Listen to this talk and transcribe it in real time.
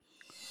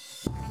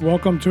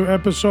Welcome to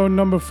episode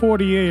number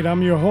 48.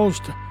 I'm your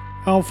host,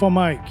 Alpha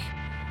Mike.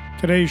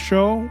 Today's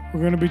show, we're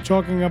going to be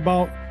talking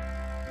about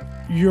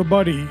your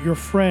buddy, your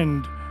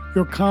friend,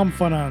 your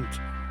confidant,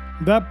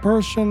 that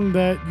person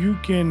that you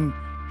can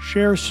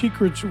share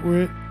secrets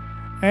with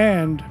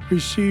and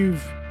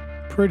receive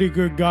pretty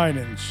good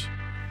guidance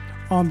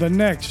on the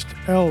next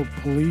L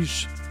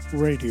Police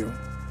Radio.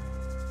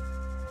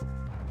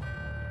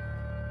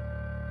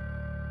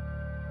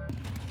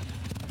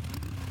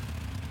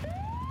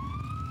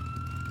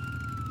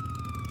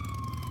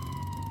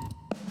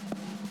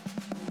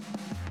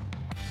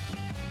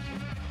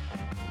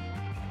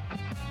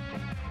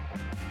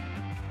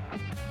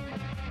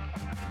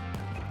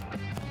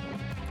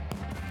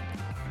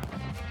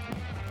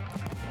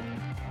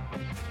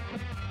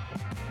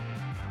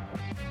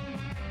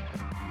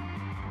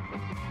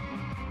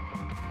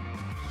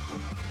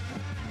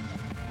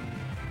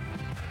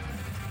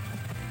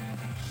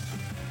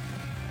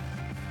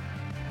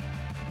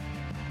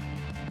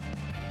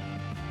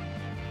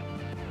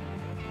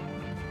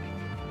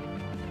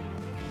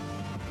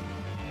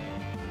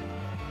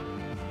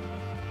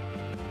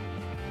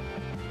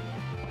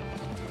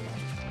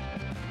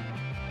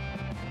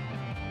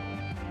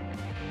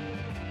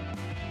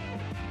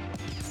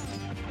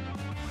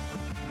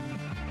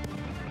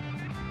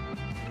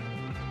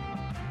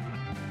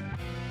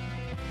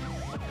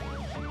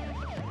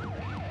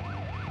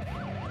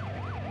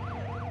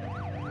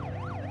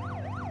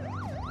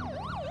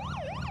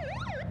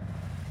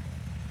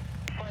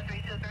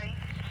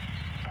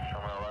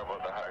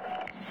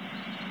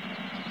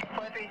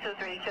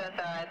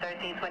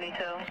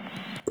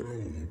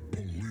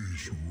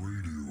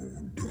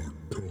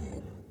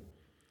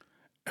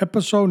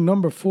 Episode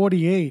number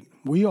 48.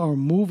 We are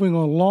moving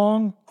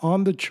along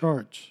on the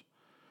charts.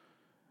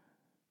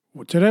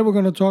 Today we're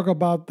going to talk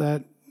about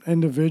that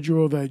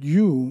individual that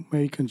you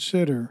may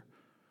consider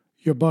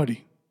your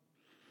buddy.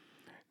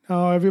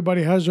 Now,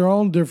 everybody has their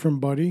own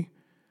different buddy.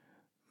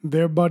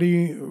 Their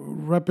buddy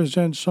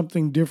represents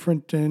something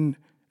different in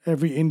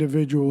every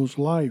individual's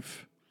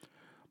life.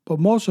 But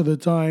most of the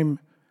time,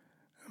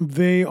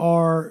 they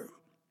are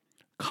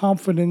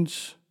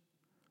confidence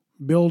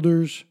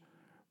builders.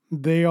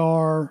 They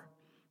are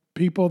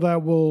people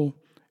that will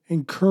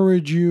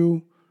encourage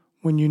you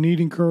when you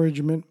need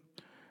encouragement.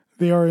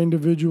 They are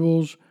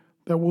individuals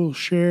that will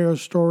share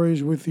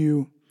stories with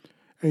you,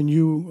 and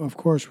you, of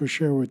course, will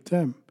share with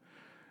them.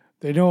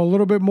 They know a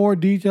little bit more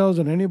details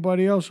than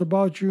anybody else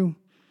about you,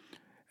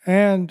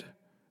 and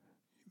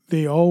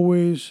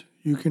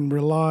you can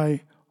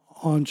rely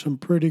on some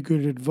pretty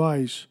good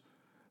advice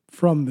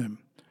from them.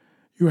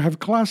 You have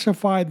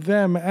classified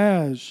them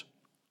as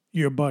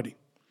your buddy.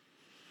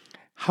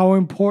 How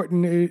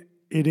important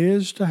it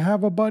is to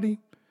have a buddy,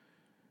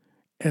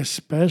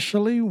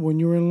 especially when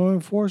you're in law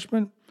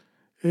enforcement,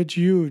 it's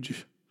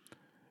huge.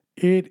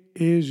 It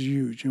is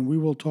huge, and we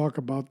will talk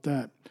about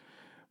that.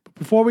 But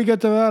before we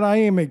get to that, I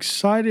am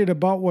excited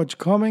about what's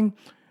coming.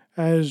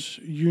 As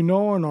you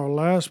know, in our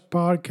last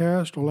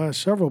podcast, or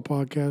last several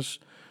podcasts,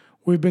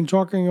 we've been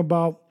talking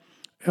about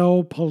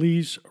L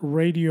Police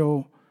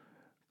Radio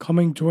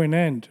coming to an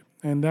end,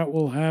 and that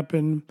will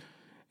happen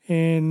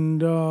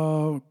and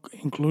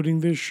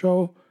including this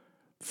show,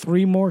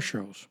 3 more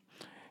shows.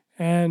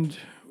 And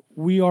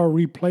we are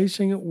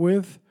replacing it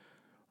with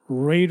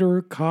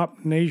Raider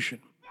Cop Nation.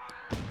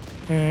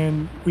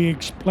 And we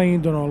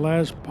explained on our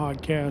last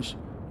podcast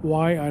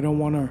why. I don't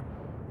want to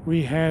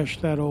rehash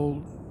that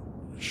old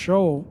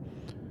show.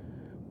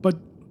 But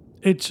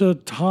it's a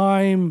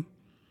time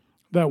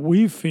that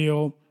we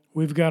feel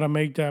we've got to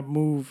make that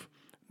move,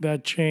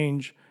 that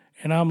change.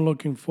 And I'm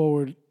looking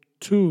forward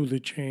to the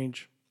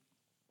change.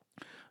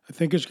 I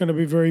think it's going to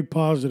be very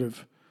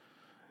positive.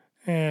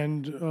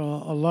 And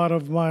a lot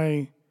of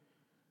my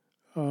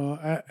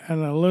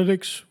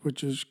analytics,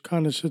 which is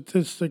kind of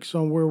statistics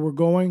on where we're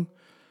going,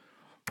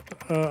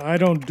 I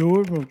don't do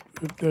it.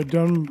 They're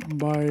done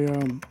by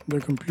the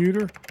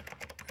computer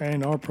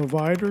and our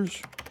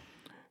providers.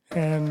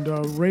 And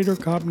Raider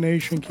Cop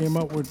Nation came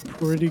up with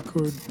pretty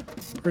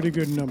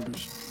good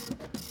numbers.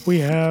 We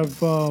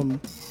have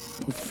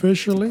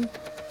officially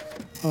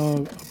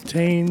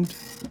obtained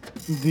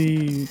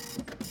the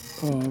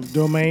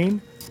domain.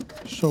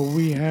 So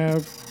we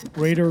have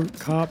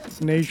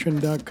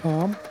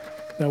RaiderCopNation.com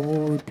that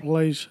will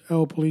replace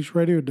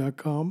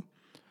LPoliceRadio.com.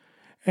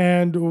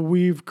 And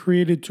we've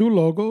created 2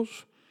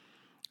 logos.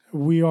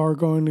 We are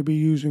going to be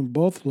using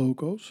both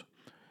logos.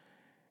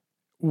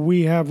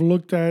 We have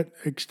looked at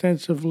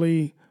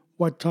extensively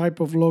what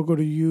type of logo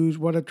to use,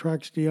 what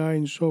attracts the eye,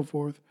 and so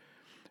forth.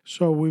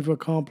 So we've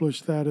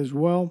accomplished that as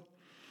well.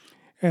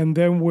 And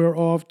then we're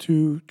off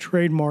to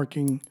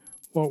trademarking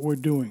what we're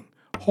doing.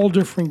 Whole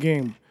different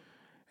game.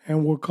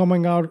 And we're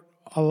coming out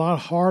a lot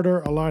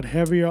harder, a lot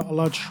heavier, a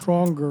lot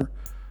stronger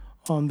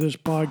on this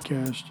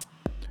podcast.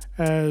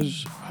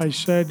 As I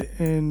said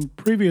in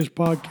previous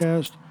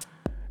podcast,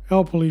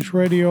 L Police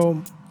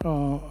Radio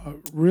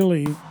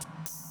really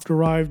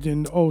derived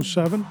in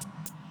 2007,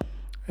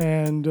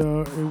 and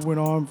it went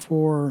on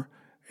for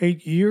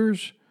 8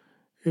 years.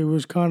 It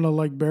was kind of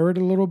like buried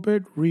a little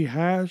bit,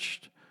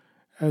 rehashed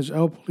as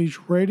El Police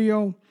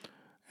Radio,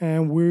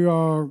 and we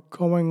are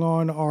going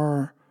on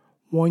our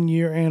 1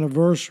 year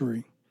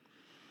anniversary.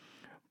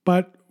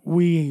 But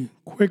we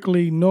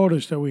quickly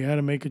noticed that we had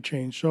to make a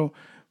change. So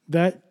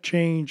that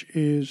change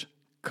is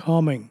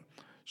coming.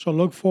 So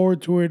look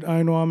forward to it.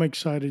 I know I'm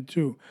excited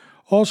too.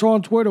 Also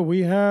on Twitter,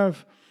 we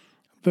have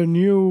the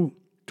new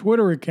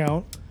Twitter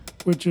account,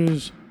 which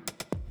is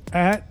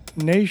at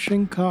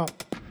Nation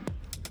Cop.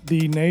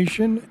 The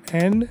Nation,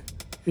 N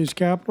is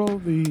capital,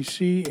 the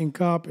C in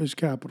Cop is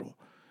capital.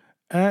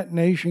 At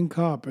Nation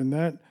Cop, and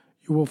that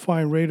you will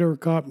find Raider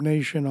Cop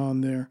Nation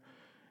on there.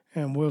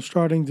 And we're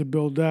starting to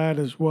build that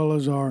as well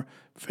as our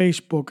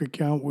Facebook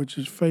account, which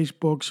is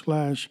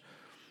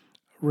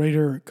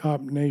Facebook/Raider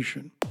Cop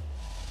Nation.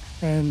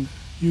 And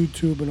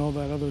YouTube and all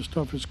that other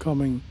stuff is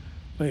coming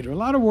later. A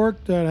lot of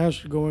work that has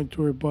to go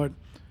into it, but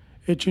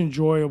it's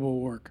enjoyable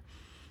work.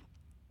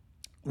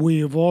 We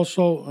have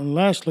also, and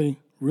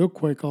lastly, real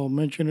quick, I'll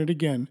mention it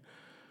again,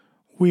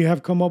 we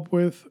have come up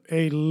with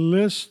a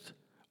list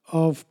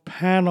of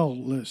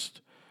panelists.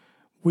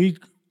 We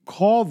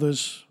call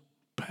these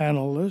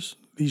panelists,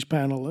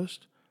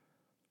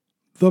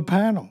 the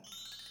panel.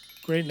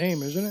 Great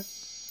name, isn't it?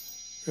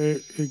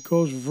 It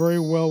goes very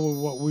well with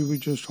what we were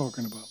just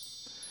talking about.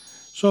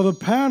 So the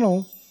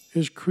panel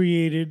is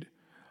created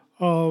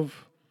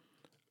of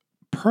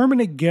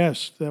permanent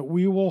guests that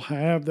we will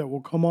have that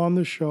will come on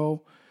the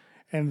show,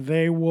 and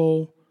they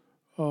will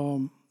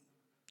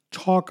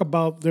talk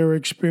about their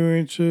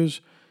experiences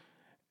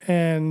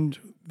and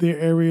their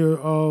area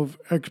of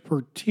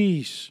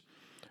expertise.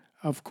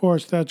 Of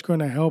course, that's going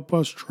to help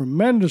us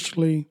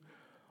tremendously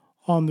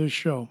on this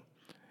show.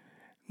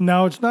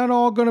 Now, it's not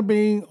all going to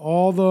be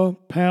all the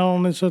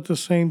panelists at the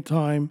same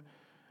time,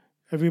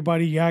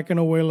 everybody yakking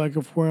away like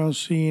if we're on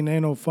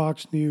CNN or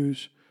Fox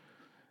News.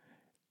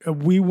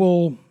 We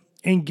will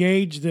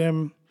engage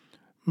them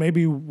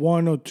maybe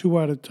one or two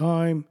at a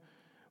time,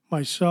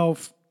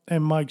 myself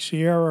and Mike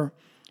Sierra,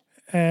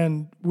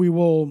 and we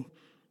will,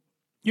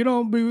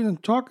 be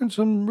talking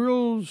some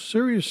real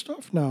serious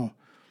stuff now.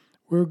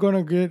 We're going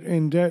to get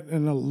in debt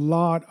in a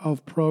lot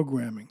of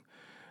programming.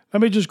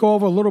 Let me just go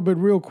over a little bit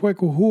real quick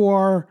who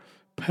our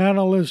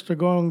panelists are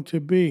going to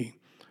be.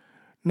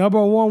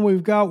 Number one,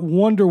 we've got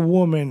Wonder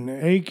Woman,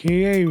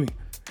 a.k.a.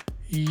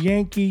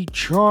 Yankee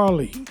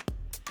Charlie.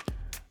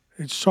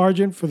 It's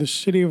Sergeant for the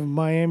City of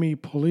Miami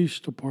Police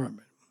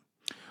Department.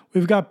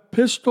 We've got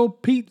Pistol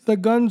Pete the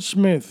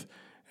Gunsmith,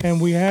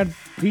 and we had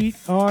Pete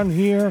on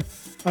here,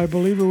 I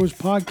believe it was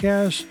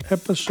podcast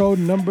episode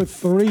number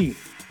 3,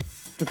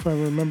 if I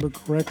remember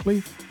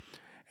correctly,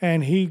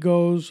 and he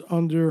goes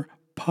under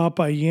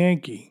Papa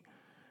Yankee.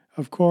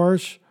 Of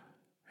course,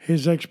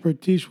 his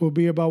expertise will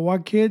be about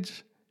what,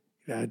 kids?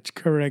 That's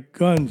correct,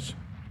 guns.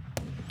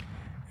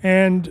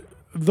 And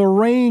the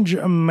Range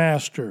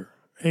Master,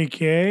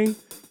 a.k.a.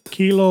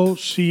 Kilo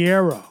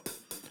Sierra.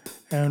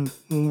 And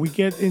when we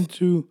get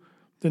into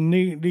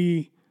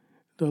the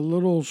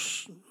little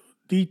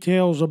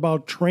details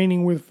about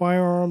training with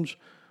firearms,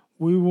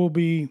 we will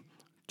be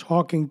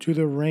talking to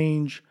the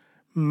Range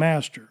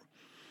Master.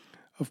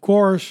 Of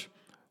course,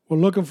 we're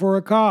looking for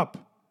a cop.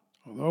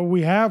 Although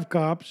we have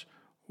cops,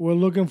 we're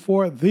looking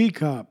for the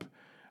cop,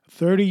 a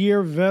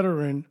 30-year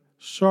veteran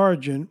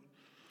sergeant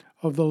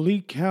of the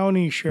Lee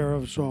County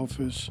Sheriff's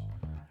Office,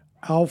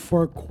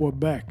 Alpha,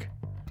 Quebec,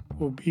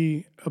 will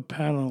be a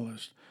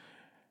panelist.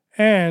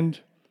 And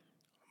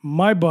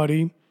my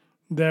buddy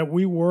that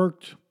we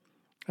worked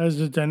as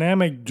a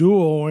dynamic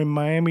duo in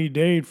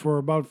Miami-Dade for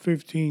about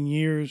 15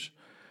 years,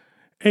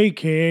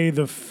 a.k.a.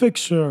 the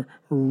Fixer,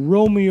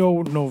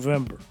 Romeo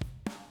November.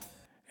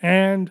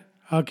 And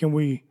how can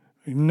we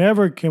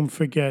never can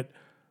forget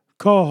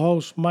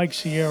co-host Mike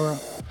Sierra,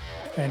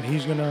 and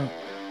he's going to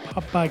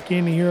pop back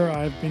in here.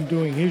 I've been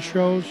doing his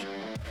shows.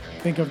 I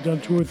think I've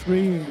done 2 or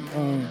 3,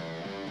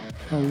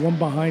 one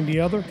behind the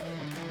other.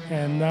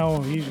 And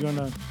now he's going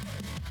to,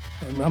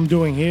 I'm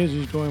doing his,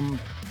 he's doing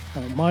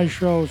my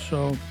show.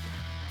 So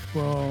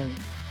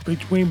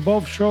between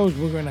both shows,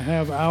 we're going to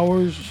have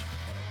hours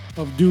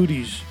of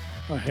duties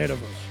ahead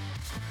of us.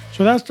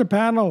 So that's the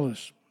panel.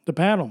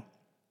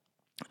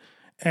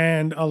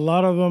 And a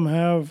lot of them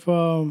have,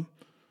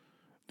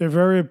 they're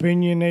very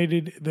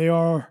opinionated. They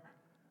are,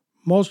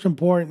 most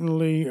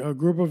importantly, a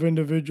group of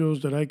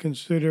individuals that I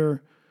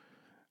consider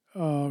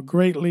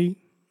greatly,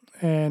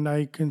 and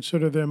I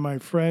consider them my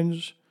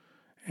friends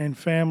and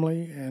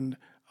family, and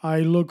I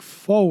look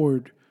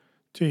forward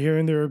to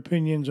hearing their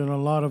opinions on a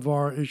lot of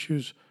our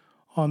issues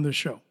on the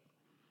show.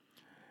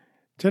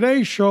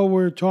 Today's show,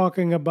 we're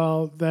talking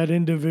about that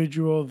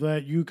individual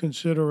that you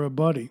consider a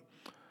buddy,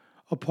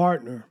 a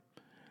partner.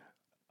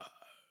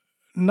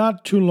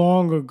 Not too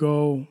long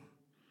ago,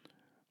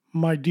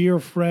 my dear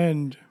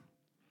friend,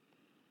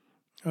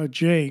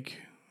 Jake,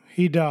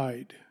 he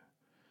died.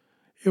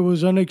 It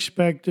was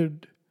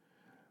unexpected.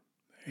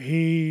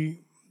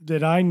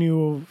 That I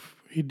knew of,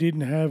 he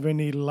didn't have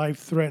any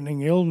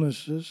life-threatening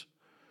illnesses.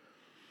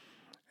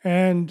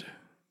 And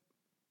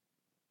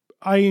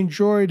I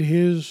enjoyed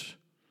his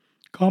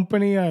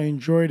company. I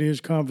enjoyed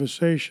his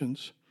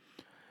conversations.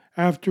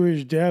 After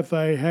his death,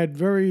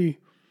 immediately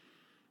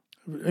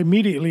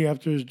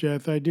after his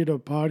death, I did a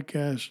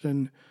podcast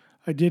and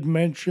I did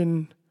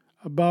mention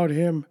about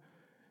him.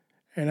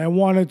 And I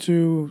wanted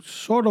to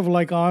sort of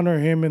like honor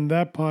him in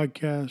that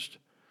podcast.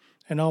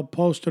 And I'll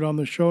post it on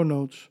the show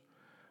notes.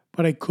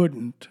 But I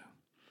couldn't.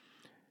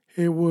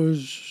 It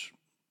was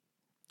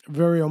a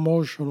very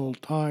emotional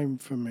time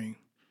for me.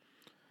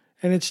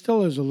 And it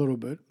still is a little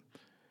bit.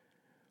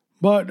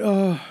 But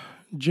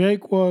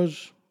Jake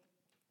was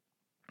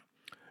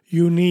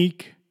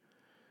unique.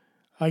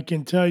 I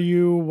can tell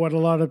you what a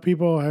lot of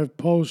people have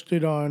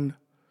posted on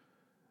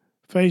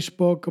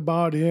Facebook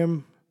about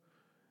him.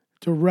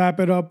 To wrap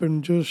it up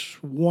in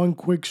just one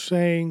quick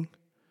saying,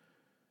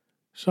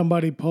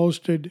 somebody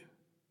posted,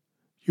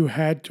 you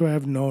had to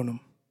have known him.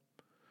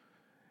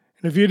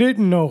 And if you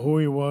didn't know who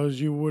he was,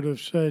 you would have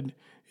said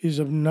he's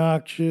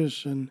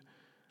obnoxious and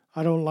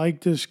I don't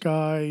like this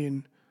guy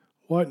and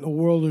what in the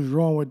world is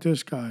wrong with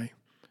this guy?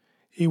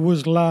 He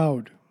was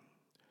loud.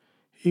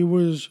 He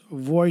was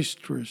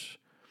boisterous.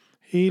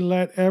 He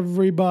let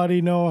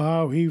everybody know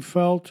how he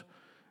felt,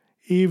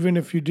 even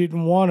if you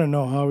didn't want to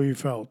know how he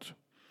felt.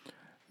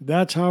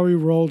 That's how he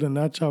rolled and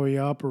that's how he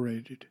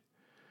operated.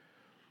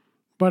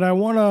 But I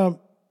want to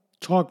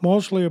talk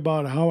mostly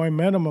about how I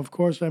met him. Of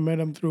course, I met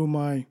him through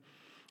my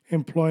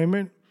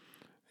employment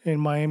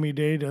in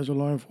Miami-Dade as a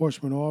law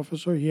enforcement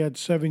officer. He had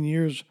 7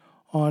 years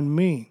on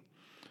me.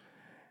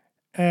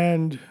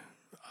 And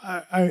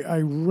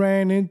I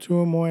ran into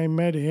him when I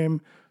met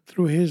him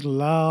through his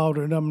loud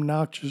and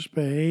obnoxious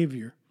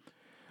behavior.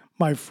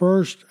 My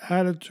first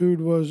attitude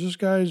was, this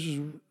guy's,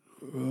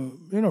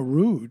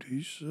 rude.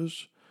 He's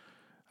just,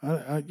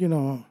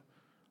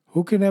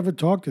 who can ever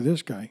talk to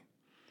this guy?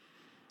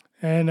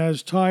 And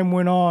as time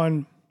went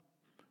on,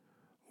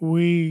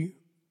 we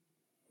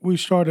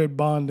started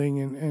bonding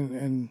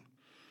and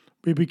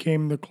we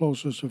became the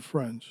closest of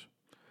friends.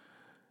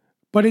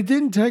 But it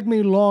didn't take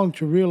me long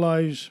to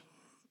realize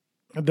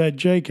that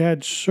Jake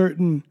had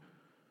certain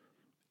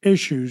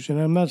issues, and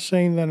I'm not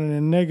saying that in a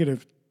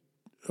negative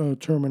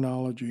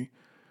terminology,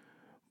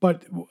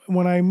 but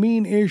when I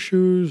mean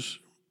issues,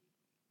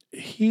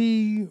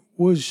 he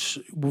was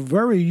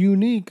very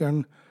unique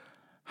on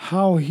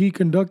how he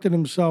conducted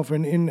himself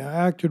and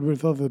interacted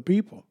with other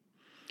people.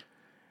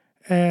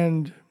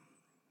 And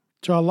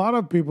to a lot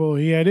of people,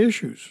 he had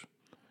issues.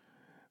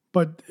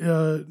 But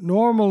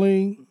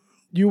normally,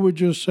 you would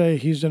just say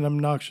he's an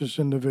obnoxious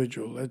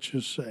individual, let's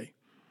just say.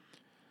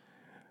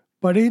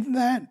 But in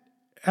that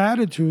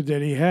attitude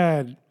that he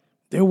had,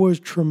 there was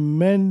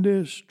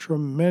tremendous,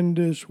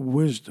 tremendous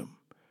wisdom.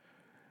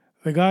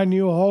 The guy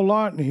knew a whole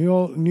lot, and he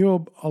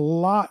knew a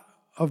lot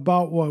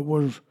about what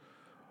was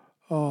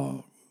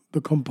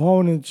the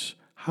components,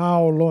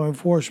 how law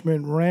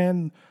enforcement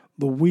ran,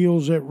 the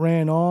wheels it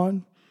ran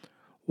on,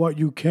 what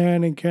you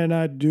can and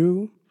cannot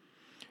do.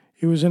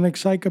 He was an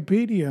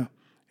encyclopedia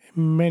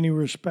in many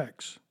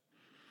respects.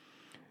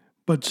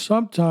 But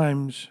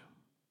sometimes,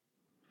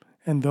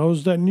 and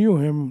those that knew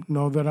him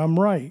know that I'm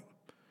right,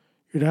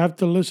 you'd have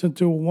to listen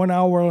to a 1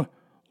 hour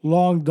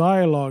long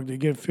dialogue to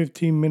get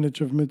 15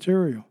 minutes of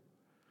material.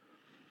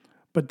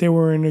 But they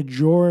were an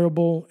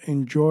enjoyable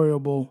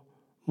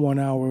 1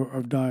 hour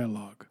of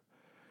dialogue.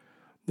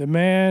 The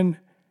man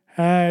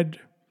had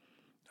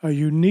a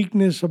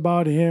uniqueness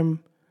about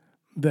him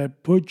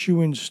that put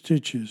you in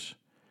stitches.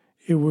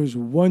 It was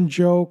one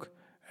joke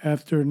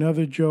after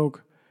another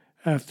joke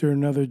after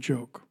another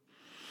joke.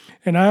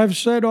 And I have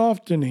said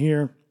often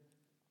here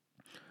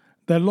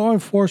that law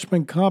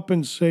enforcement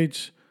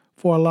compensates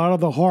for a lot of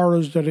the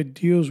horrors that it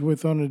deals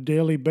with on a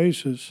daily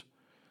basis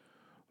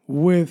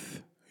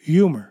with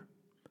humor.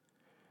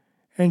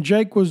 And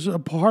Jake was a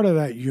part of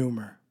that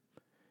humor.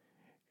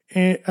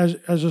 And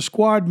as a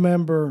squad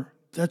member,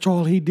 that's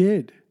all he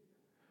did.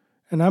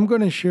 And I'm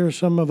going to share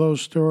some of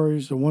those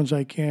stories, the ones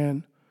I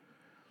can.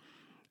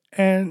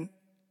 And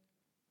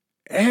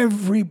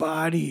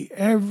everybody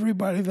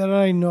that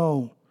I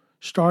know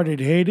started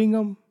hating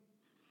him,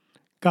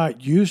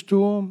 got used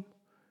to him,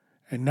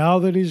 and now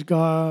that he's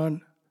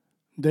gone,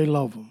 they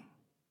love him.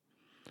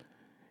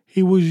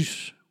 He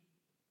was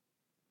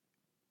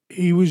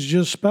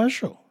just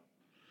special.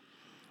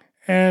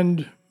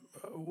 And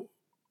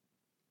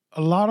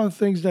a lot of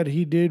things that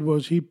he did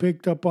was he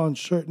picked up on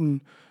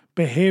certain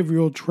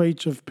behavioral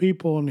traits of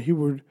people and he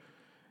would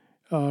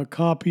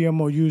copy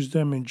them or use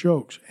them in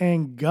jokes.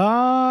 And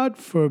God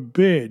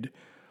forbid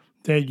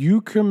that you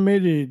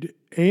committed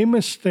a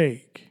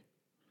mistake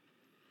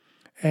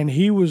and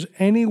he was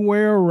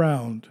anywhere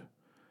around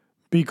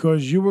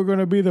because you were going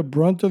to be the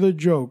brunt of the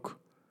joke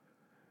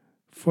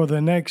for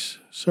the next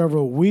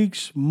several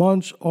weeks,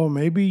 months, or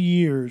maybe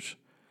years,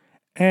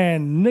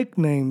 and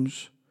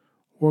nicknames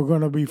were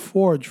going to be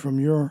forged from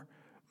your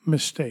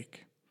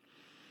mistake.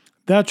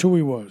 That's who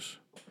he was.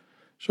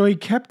 So he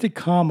kept it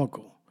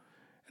comical.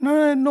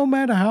 And no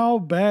matter how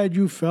bad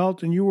you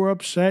felt and you were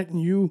upset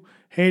and you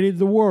hated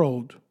the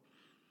world,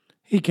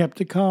 he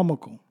kept it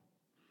comical.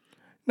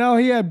 Now,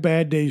 he had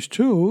bad days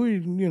too,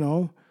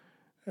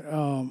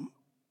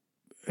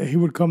 He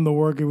would come to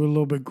work, he was a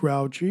little bit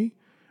grouchy.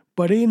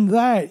 But in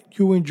that,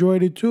 you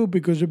enjoyed it too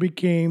because it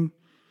became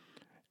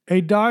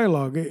a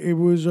dialogue. It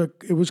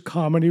was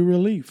comedy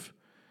relief.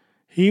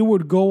 He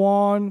would go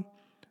on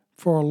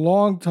for a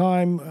long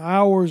time,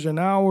 hours and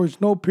hours,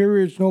 no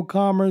periods, no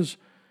commas,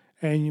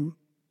 and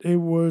it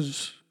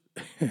was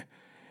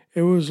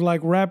it was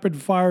like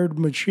rapid fired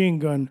machine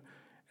gun,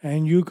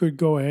 and you could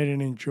go ahead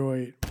and enjoy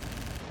it.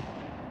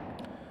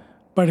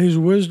 But his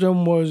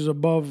wisdom was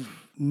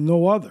above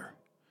no other.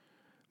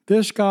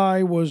 This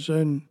guy was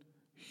an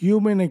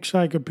human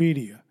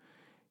encyclopedia.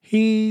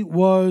 He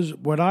was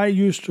what I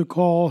used to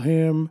call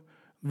him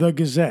the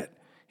Gazette.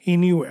 He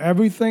knew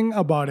everything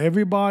about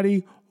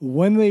everybody,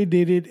 when they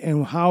did it,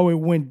 and how it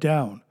went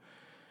down.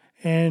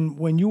 And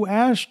when you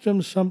asked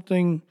him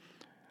something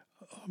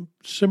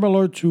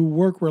similar to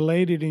work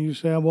related, and you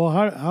say, well,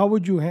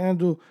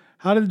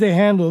 how did they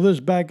handle this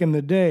back in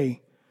the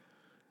day?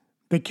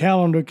 The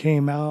calendar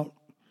came out,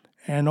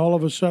 and all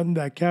of a sudden,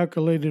 that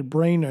calculated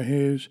brain of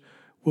his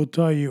will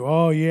tell you,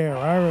 oh, yeah,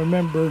 I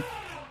remember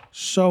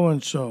so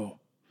and so.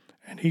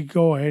 And he'd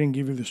go ahead and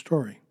give you the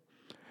story.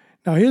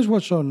 Now, here's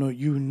what's so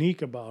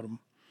unique about him.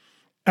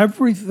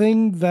 Every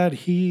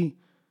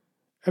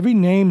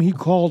name he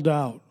called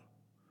out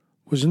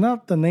was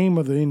not the name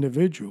of the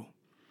individual.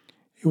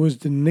 It was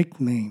the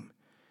nickname.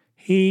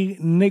 He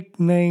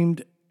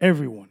nicknamed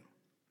everyone.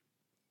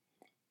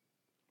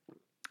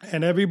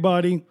 And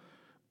everybody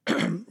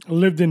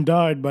lived and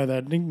died by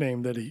that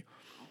nickname that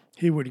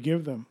he would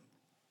give them.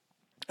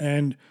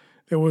 And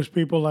there was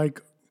people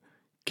like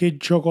Kid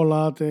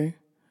Chocolate,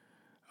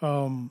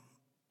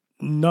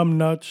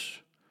 Numbnuts.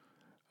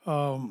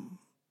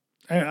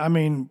 I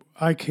mean,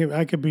 I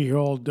could be here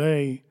all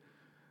day.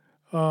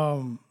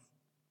 Havao,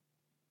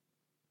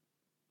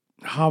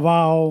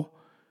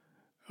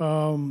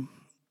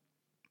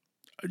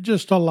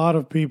 just a lot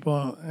of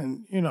people,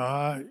 and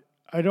I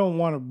don't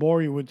want to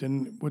bore you with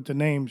the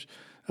names.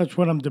 That's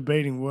what I'm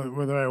debating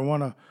whether I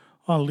want to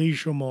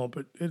unleash them all,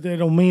 but they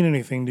don't mean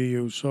anything to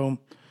you, so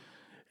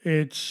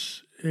it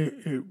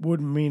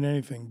wouldn't mean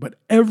anything. But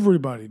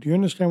everybody, do you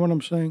understand what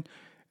I'm saying?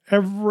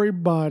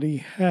 Everybody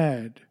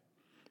had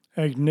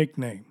a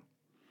nickname.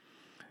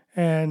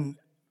 And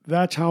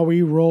that's how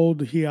he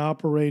rolled, he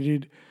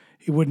operated.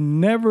 He would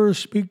never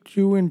speak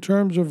to you in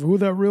terms of who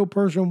that real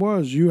person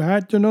was. You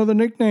had to know the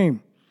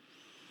nickname.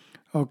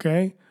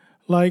 Okay?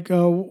 Like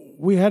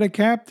we had a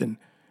captain.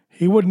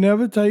 He would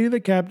never tell you the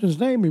captain's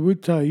name. He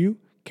would tell you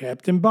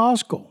Captain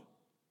Bosco.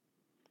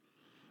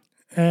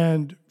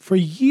 And for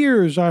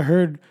years I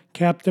heard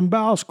Captain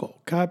Bosco,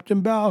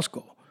 Captain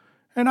Bosco.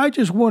 And I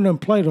just went and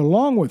played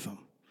along with him.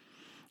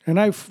 And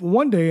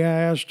one day I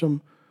asked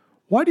him,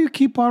 why do you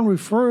keep on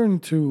referring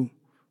to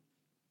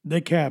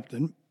the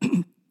captain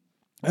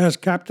as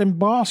Captain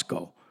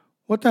Bosco?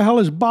 What the hell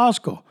is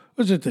Bosco?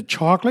 Was it the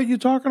chocolate you're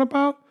talking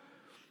about?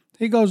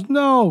 He goes,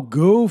 no,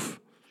 goof.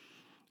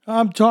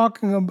 I'm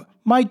talking about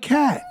my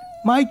cat.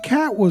 My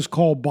cat was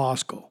called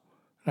Bosco.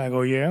 And I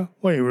go, yeah?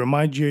 What, it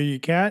reminds you of your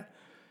cat?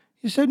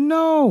 He said,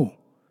 no.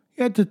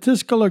 He had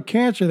testicular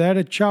cancer. They had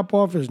to chop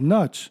off his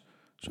nuts.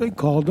 So he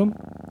called him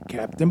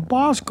Captain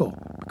Bosco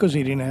because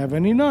he didn't have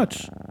any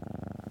nuts.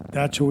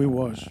 That's who he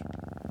was.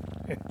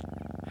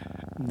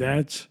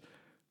 That's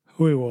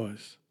who he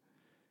was.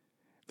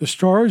 The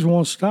stories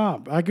won't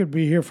stop. I could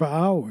be here for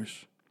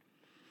hours.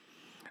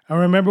 I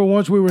remember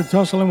once we were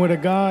tussling with a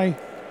guy,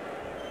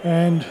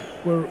 and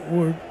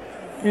we're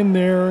in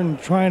there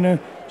and trying to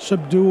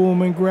subdue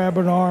him and grab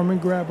an arm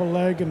and grab a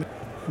leg, and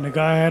the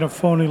guy had a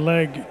phony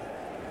leg.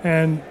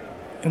 And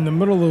in the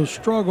middle of the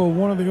struggle,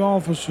 one of the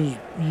officers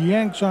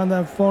yanks on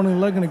that phony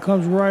leg and it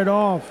comes right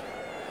off.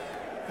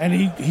 And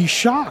he's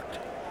shocked.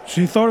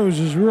 So he thought it was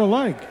his real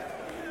leg.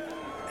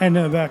 And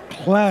that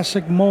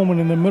classic moment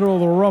in the middle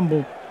of the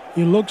rumble,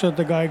 he looks at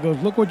the guy and goes,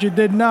 look what you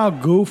did now,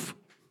 goof.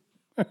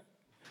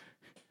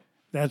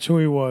 That's who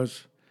he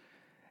was.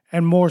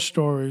 And more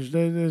stories.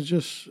 There's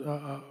just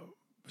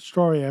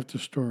story after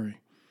story.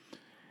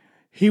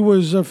 He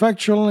was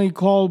affectionately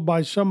called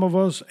by some of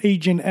us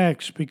Agent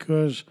X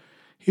because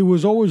he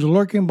was always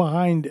lurking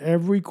behind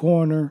every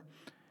corner,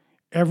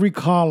 every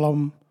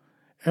column,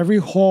 every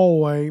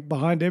hallway,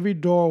 behind every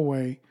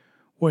doorway,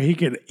 where he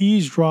could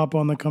eavesdrop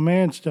on the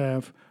command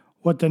staff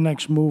what the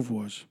next move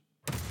was.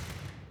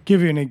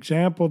 Give you an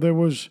example, there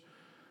was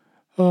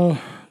a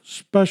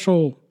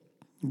special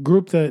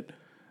group that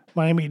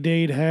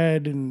Miami-Dade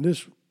had, and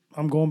this,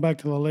 I'm going back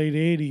to the late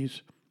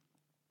 80s,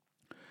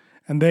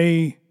 and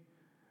they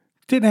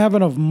didn't have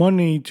enough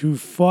money to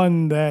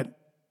fund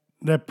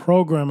that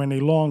program any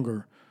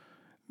longer.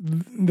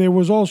 There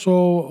was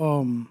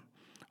also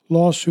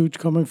lawsuits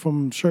coming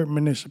from certain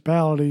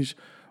municipalities.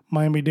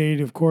 Miami-Dade,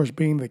 of course,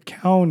 being the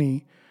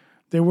county,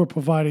 they were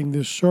providing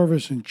this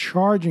service and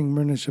charging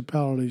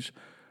municipalities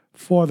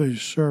for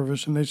this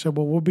service. And they said,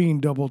 well, we're being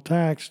double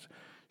taxed,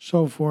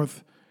 so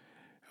forth.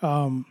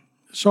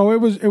 So it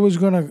was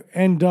going to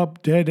end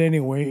up dead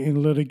anyway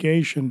in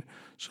litigation.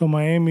 So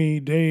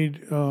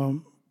Miami-Dade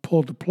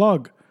pulled the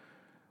plug.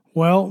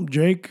 Well,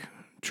 Jake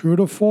true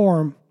to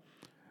form,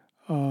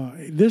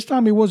 this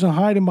time he wasn't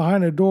hiding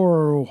behind a door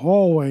or a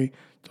hallway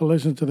to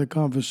listen to the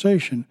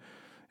conversation.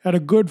 Had a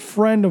good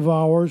friend of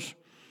ours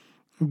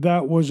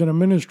that was an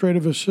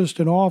administrative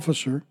assistant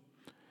officer,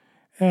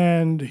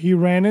 and he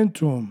ran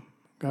into him,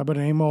 a guy by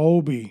the name of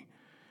Obi.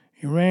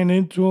 He ran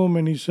into him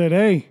and he said,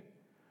 "Hey,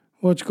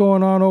 what's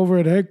going on over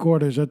at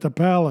headquarters at the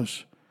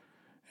palace?"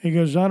 He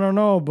goes, "I don't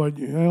know,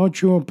 but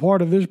aren't you a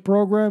part of this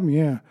program?"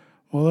 "Yeah."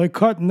 "Well, they're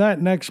cutting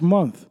that next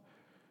month."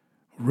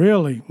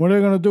 "Really? What are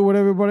they going to do with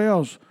everybody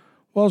else?"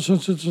 "Well,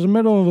 since it's the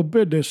middle of the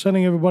bid, they're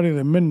sending everybody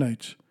to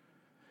midnights."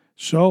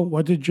 So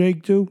what did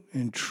Jake do?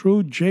 In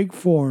true Jake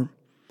form,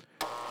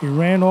 he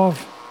ran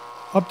off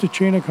up the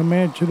chain of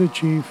command to the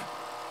chief,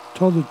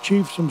 told the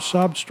chief some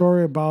sob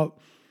story about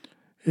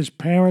his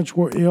parents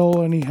were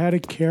ill and he had to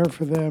care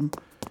for them.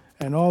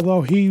 And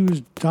although he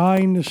was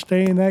dying to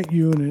stay in that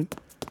unit,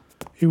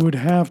 he would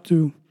have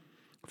to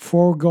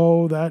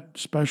forego that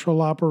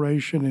special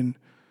operation and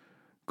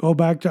go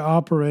back to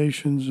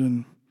operations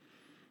and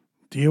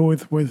deal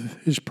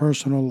with his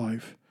personal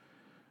life.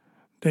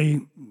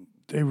 They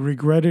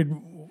regretted,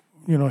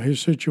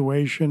 his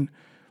situation.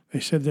 They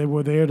said they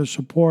were there to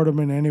support him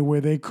in any way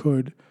they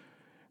could.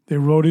 They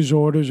wrote his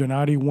orders and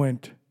out he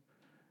went.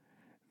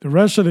 The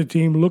rest of the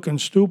team, looking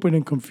stupid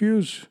and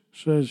confused,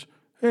 says,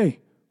 "Hey,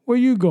 where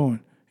you going?"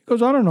 He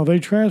goes, "I don't know. They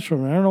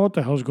transferred me. I don't know what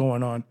the hell's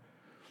going on."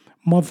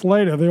 A month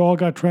later, they all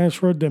got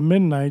transferred to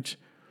midnights,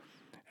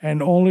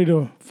 and only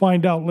to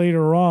find out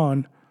later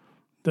on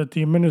that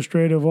the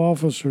administrative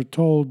officer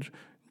told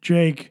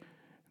Jake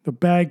the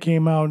bag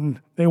came out and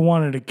they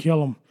wanted to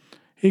kill him.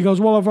 He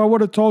goes, "Well, if I would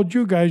have told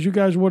you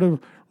guys would have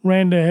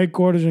ran to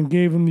headquarters and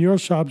gave him your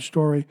sob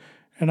story,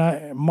 and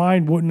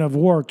mine wouldn't have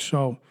worked,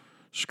 so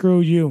screw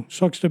you.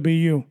 Sucks to be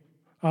you.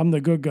 I'm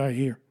the good guy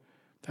here."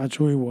 That's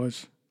who he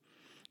was.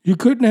 You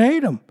couldn't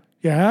hate him.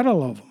 You had to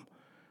love him.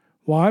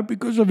 Why?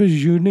 Because of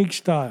his unique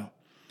style.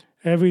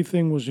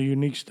 Everything was a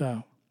unique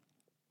style.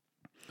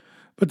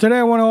 But today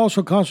I want to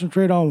also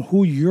concentrate on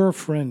who your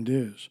friend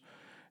is.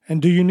 And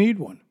do you need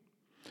one?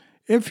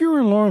 If you're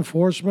in law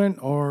enforcement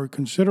or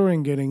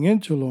considering getting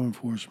into law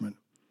enforcement,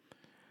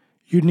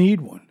 you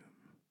need one.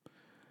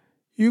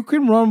 You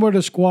can run with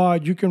a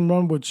squad, you can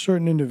run with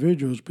certain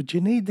individuals, but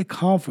you need the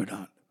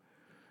confidant.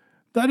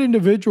 That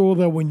individual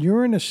that when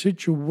you're in a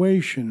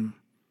situation,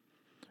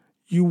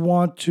 you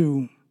want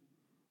to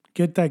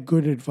get that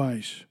good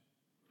advice.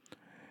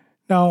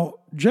 Now,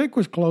 Jake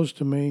was close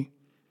to me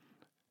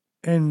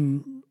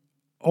in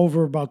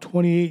over about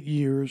 28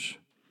 years,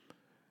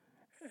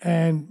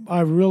 and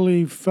I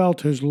really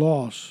felt his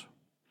loss.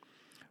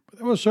 But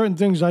there were certain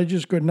things I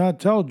just could not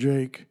tell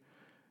Jake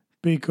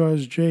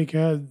because Jake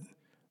had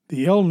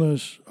the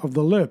illness of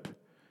the lip.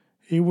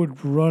 He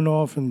would run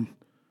off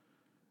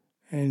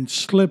and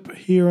slip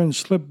here and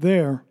slip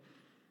there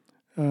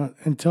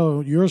and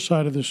tell your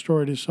side of the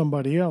story to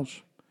somebody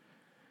else.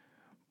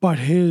 But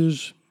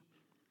his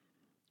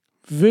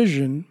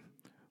vision,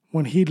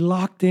 when he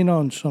locked in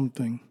on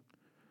something,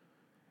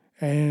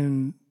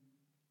 and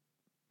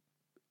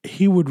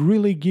he would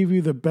really give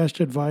you the best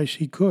advice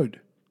he could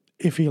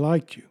if he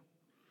liked you.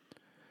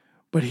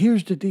 But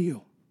here's the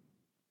deal.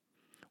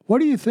 What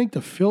do you think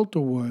the filter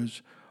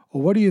was,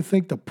 or what do you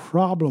think the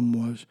problem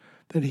was?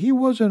 That he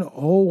wasn't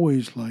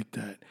always like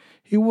that.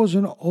 He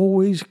wasn't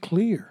always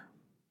clear.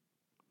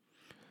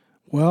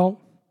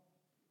 Well,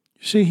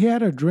 you see, he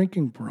had a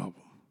drinking problem.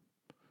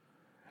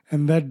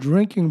 And that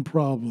drinking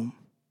problem,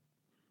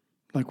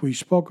 like we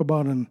spoke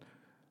about in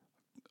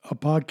a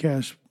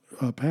podcast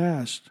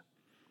past,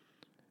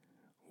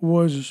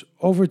 was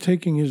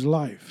overtaking his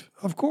life.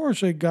 Of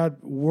course, it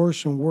got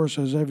worse and worse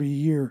as every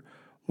year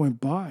went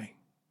by.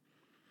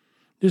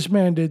 This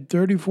man did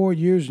 34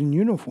 years in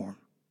uniform.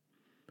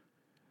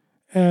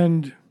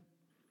 And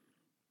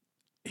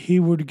he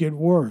would get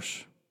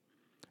worse.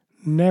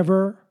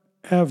 Never,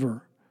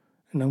 ever,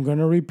 and I'm going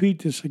to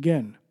repeat this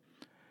again,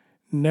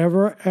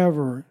 never,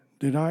 ever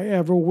did I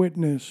ever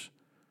witness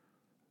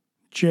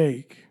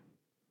Jake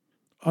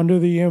under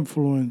the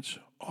influence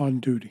on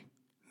duty.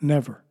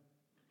 Never.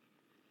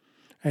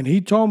 And he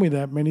told me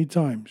that many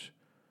times.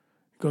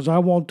 Because I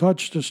won't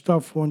touch the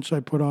stuff once I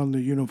put on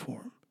the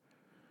uniform.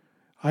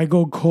 I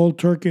go cold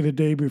turkey the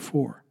day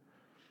before.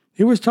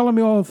 He was telling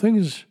me all the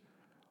things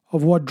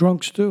of what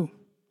drunks do.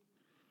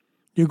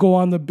 You go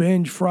on the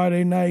binge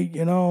Friday night,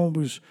 it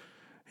was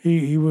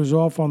he was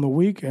off on the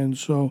weekend,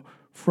 so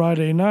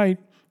Friday night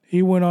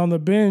he went on the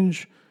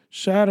binge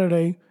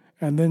Saturday,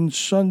 and then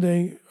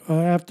Sunday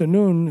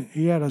afternoon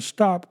he had to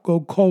stop,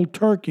 go cold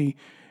turkey,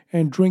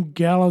 and drink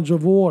gallons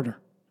of water.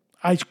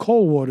 Ice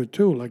cold water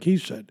too, like he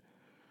said.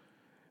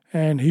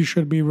 And he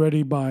should be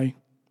ready by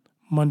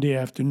Monday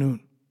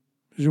afternoon.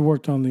 Because he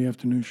worked on the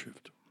afternoon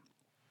shift.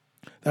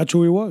 That's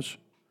who he was.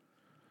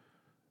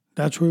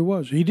 That's who he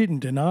was. He didn't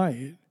deny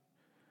it.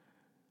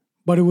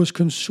 But it was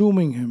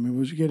consuming him. It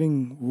was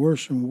getting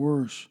worse and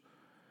worse.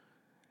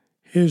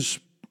 His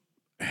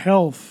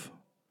health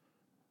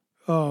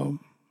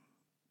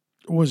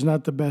was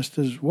not the best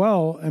as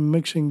well, and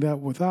mixing that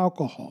with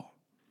alcohol.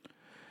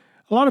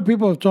 A lot of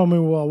people have told me,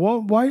 well,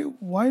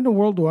 why in the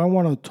world do I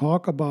want to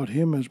talk about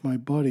him as my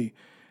buddy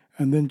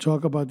and then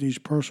talk about these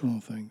personal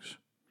things?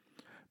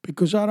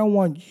 Because I don't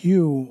want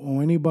you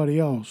or anybody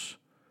else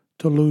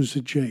to lose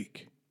to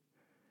Jake.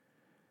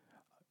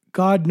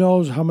 God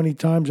knows how many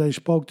times I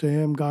spoke to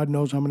him. God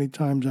knows how many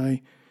times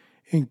I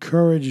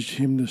encouraged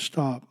him to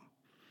stop.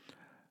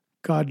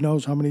 God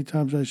knows how many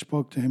times I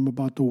spoke to him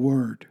about the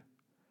word.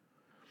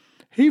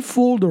 He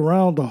fooled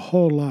around a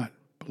whole lot.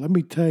 But let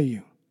me tell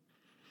you,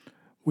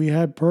 we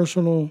had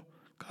personal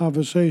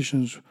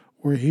conversations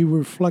where he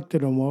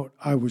reflected on what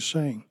I was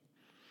saying.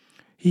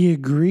 He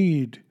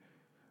agreed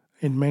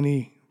in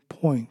many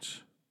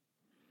points.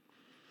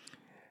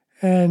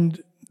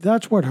 And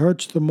that's what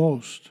hurts the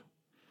most.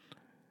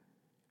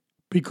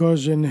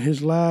 Because in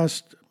his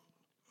last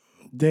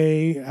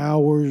day,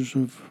 hours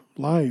of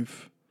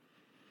life,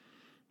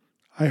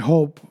 I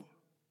hope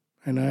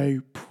and I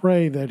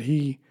pray that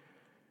he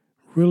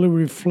really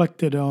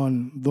reflected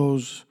on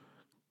those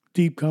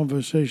deep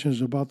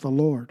conversations about the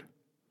Lord,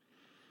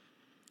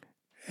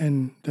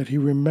 and that he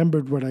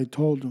remembered what I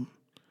told him,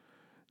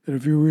 that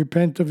if you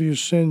repent of your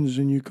sins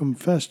and you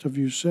confess of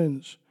your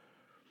sins,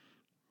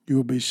 you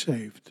will be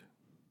saved.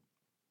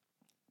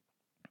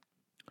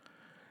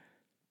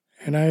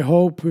 And I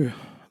hope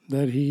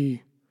that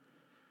he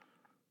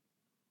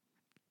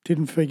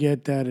didn't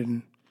forget that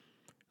and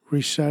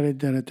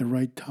recited that at the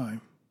right time.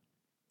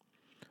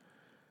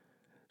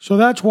 So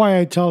that's why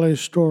I tell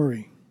his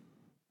story,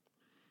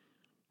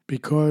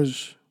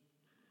 because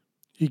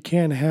you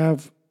can't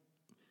have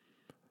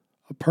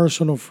a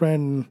personal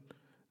friend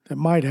that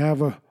might have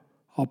a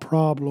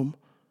problem,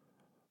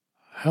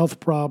 a health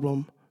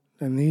problem,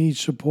 and they need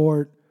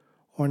support,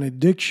 or an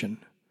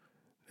addiction,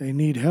 they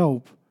need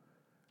help,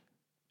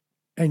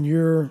 and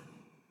you're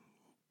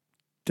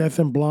deaf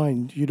and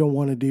blind, you don't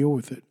want to deal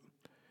with it.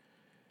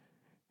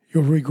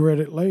 You'll regret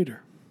it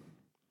later.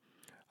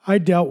 I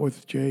dealt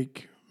with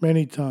Jake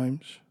many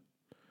times.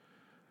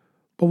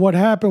 But what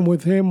happened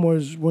with him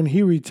was when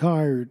he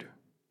retired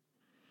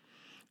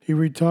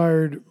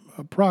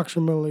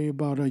approximately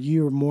about a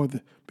year more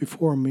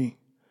before me.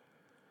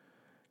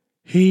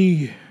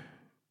 He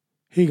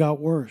got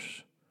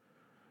worse.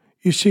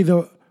 You see,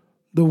 the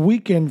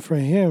weekend for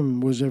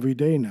him was every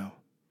day now.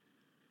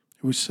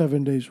 It was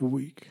 7 days a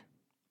week.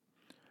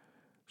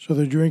 So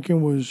the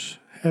drinking was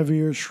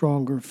heavier,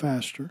 stronger,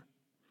 faster.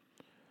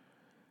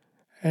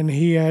 And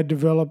he had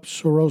developed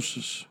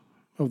cirrhosis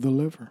of the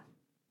liver.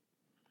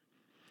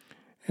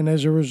 And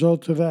as a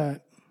result of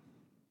that,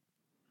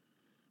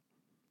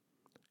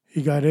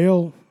 he got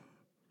ill,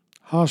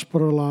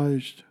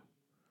 hospitalized,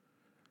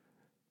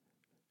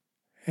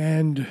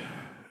 and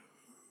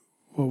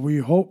what we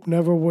hoped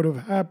never would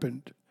have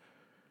happened,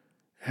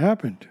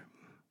 happened,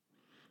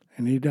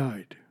 and he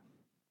died.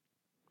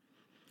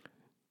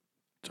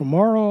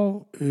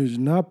 Tomorrow is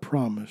not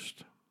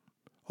promised,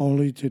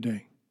 only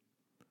today.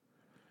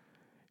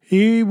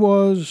 He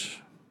was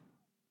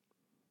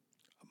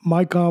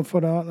my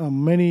confidant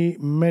on many,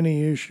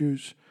 many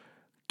issues,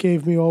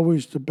 gave me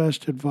always the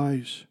best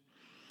advice.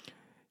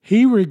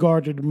 He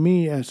regarded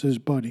me as his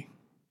buddy.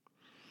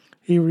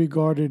 He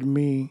regarded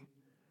me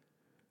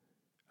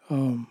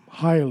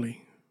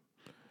highly.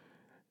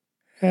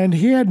 And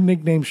he had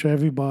nicknames for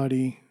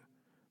everybody,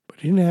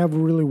 but he didn't have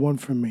really one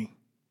for me.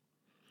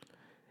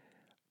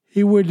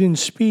 He would, in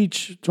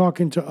speech,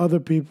 talking to other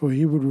people,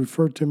 he would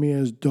refer to me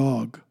as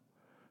Dog,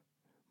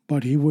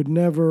 but he would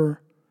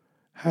never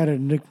had a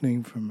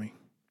nickname for me.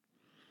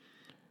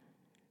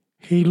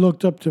 He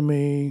looked up to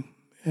me,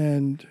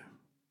 and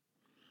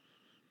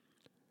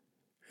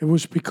it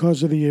was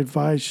because of the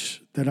advice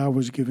that I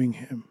was giving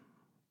him.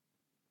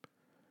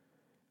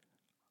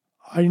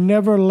 I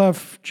never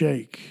left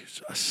Jake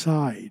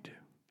aside.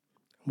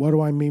 What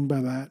do I mean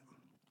by that?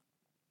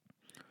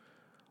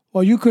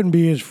 Well, you couldn't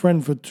be his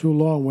friend for too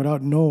long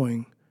without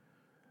knowing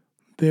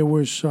there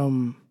was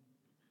some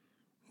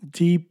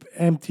deep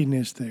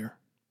emptiness there.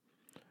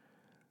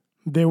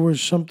 There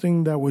was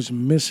something that was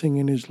missing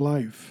in his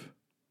life.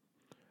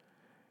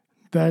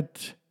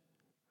 That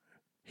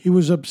he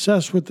was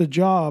obsessed with the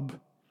job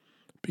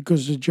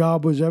because the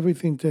job was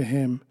everything to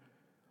him,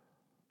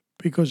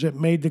 because it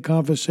made the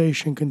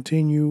conversation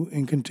continue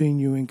and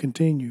continue and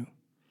continue.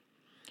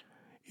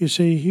 You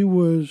see, he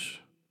was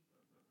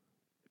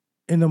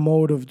in a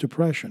mode of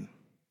depression.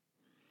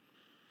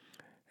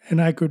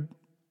 And I could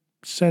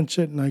sense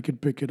it and I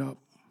could pick it up.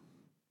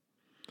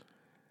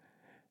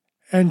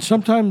 And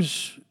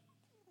sometimes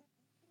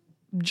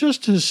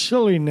just his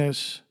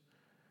silliness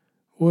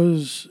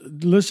was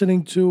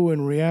listening to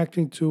and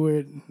reacting to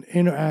it, and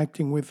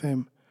interacting with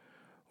him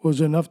was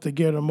enough to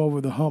get him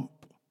over the hump.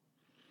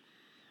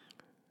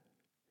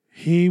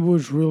 He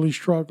was really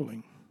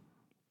struggling.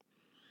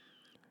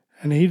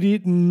 And he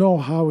didn't know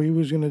how he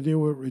was going to deal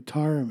with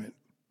retirement.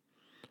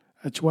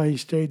 That's why he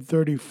stayed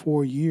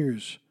 34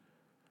 years.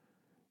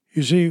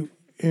 You see,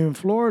 in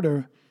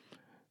Florida,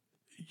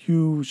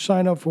 you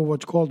sign up for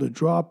what's called a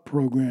drop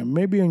program.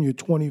 Maybe on your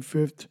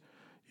 25th,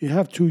 you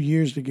have 2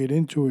 years to get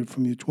into it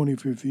from your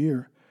 25th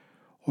year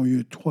or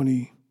your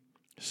 26th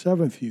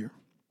 7th year.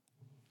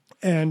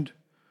 And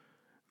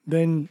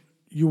then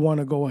you want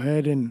to go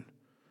ahead and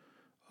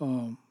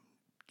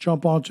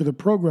jump onto the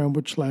program,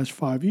 which lasts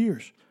 5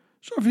 years.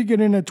 So if you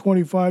get in at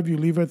 25, you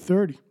leave at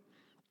 30.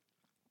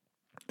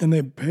 And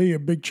they pay a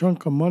big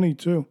chunk of money,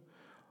 too,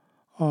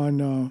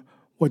 on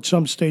what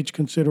some states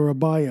consider a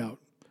buyout.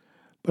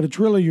 But it's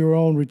really your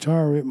own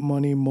retirement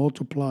money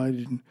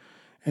multiplied.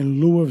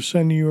 In lieu of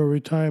sending you a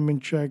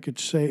retirement check,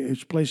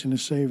 it's placed in a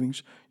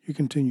savings. You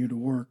continue to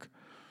work.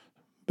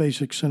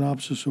 Basic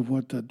synopsis of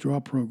what that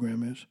drop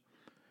program is.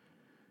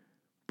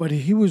 But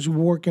he was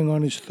working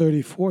on his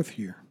 34th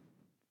year.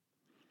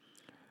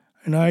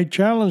 And I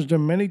challenged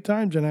him many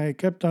times, and I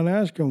kept on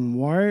asking him,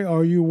 why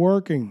are you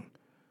working?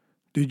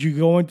 Did you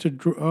go into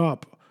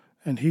drop?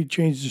 And he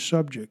changed the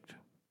subject.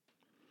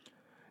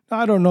 Now,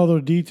 I don't know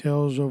the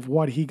details of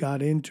what he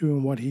got into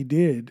and what he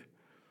did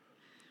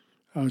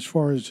as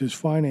far as his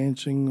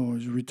financing or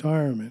his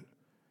retirement.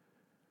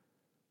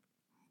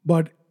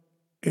 But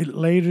it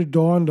later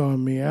dawned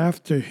on me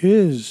after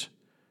his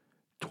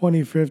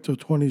 25th or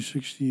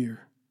 26th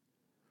year.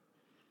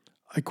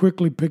 I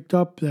quickly picked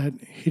up that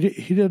he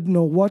didn't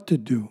know what to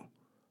do.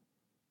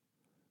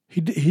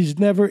 He's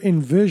never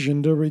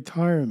envisioned a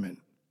retirement.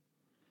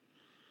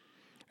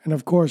 And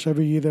of course,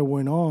 every year that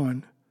went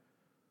on,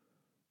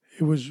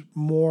 it was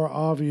more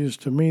obvious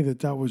to me that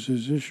that was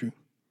his issue.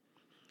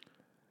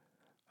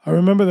 I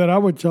remember that I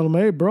would tell him,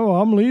 hey, bro,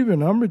 I'm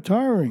leaving. I'm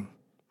retiring.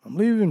 I'm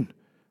leaving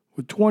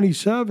with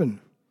 27.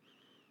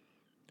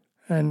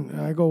 And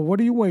I go, what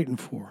are you waiting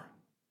for?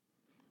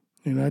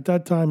 You know, at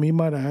that time, he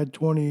might have had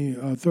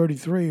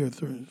 33 or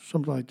 30,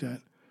 something like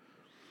that.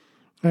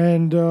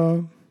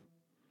 And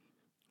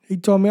he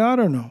told me, I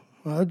don't know.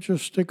 I'll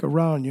just stick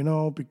around,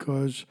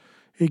 because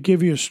he'd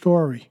give you a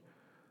story.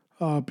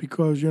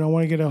 Because, I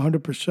want to get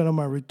 100% of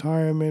my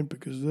retirement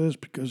because of this,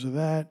 because of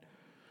that.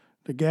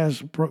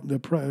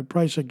 The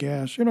price of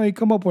gas. He'd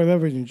come up with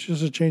everything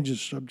just to change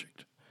his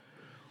subject.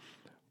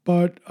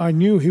 But I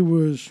knew he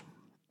was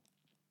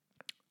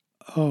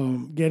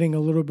getting a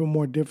little bit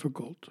more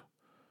difficult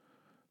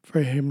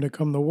for him to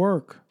come to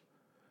work.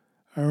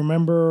 I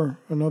remember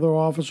another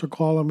officer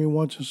calling me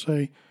once and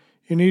say,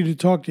 you need to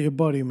talk to your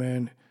buddy,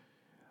 man.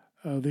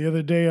 The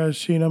other day I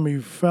seen him, he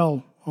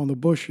fell on the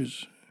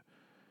bushes.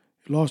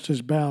 He lost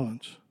his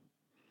balance.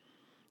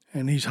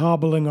 And he's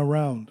hobbling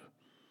around.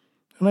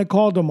 And I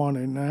called him on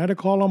it, and I had to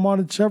call him on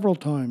it several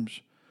times.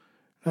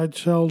 I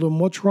told him,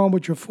 what's wrong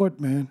with your foot,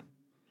 man?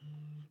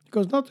 He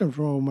goes, nothing's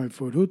wrong with my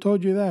foot. Who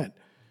told you that?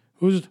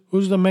 Who's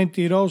the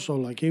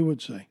mentiroso, like he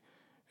would say?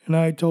 And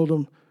I told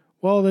him,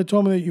 well, they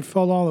told me that you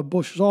fell down the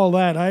bushes, all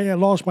that. I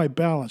lost my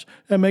balance.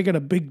 They're making a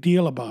big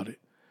deal about it.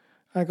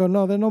 I go,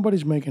 no,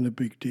 nobody's making a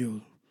big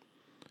deal.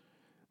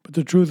 But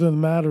the truth of the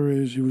matter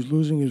is he was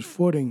losing his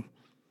footing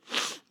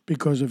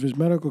because of his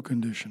medical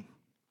condition.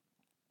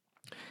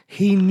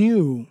 He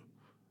knew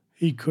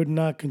he could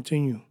not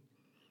continue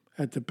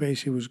at the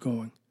pace he was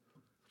going.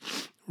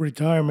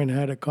 Retirement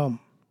had to come.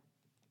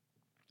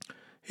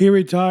 He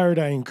retired.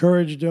 I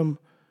encouraged him,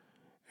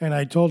 and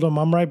I told him,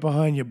 I'm right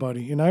behind you,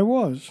 buddy. And I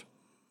was.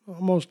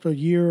 Almost a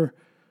year,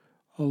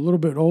 a little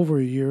bit over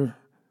a year,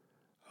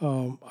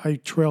 I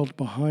trailed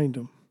behind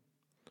him.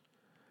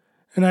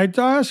 And I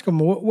asked him,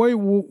 where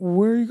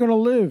are you going to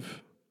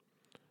live?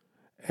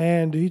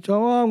 And he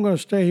told me, I'm going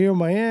to stay here in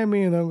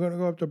Miami, and I'm going to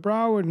go up to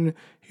Broward. And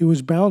he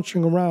was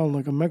bouncing around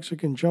like a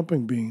Mexican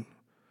jumping bean.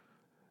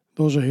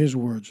 Those are his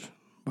words,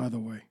 by the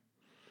way.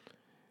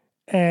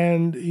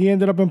 And he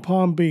ended up in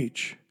Palm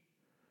Beach.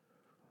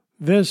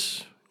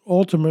 This,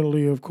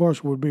 ultimately, of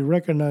course, would be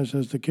recognized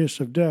as the kiss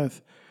of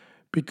death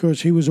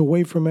because he was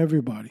away from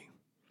everybody.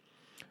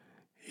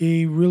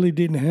 He really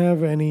didn't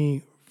have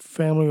any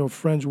family or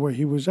friends where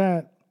he was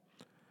at.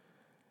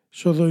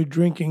 So the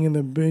drinking and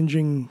the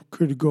binging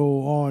could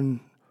go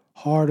on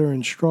harder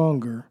and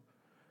stronger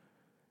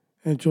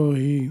until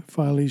he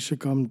finally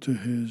succumbed to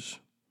his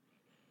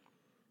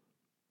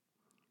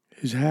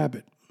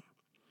habit.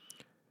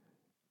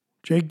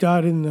 Jake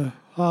died in the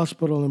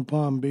hospital in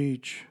Palm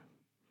Beach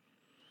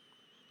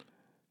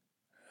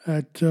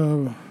at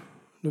the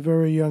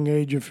very young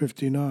age of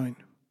 59.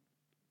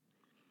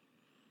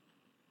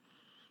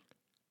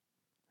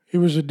 He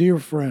was a dear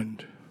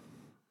friend.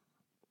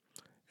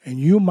 And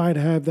you might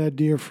have that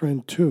dear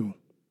friend too.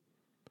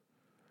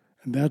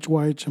 And that's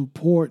why it's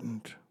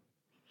important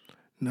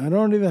not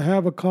only to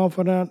have a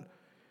confidant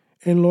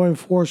in law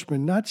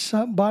enforcement, not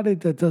somebody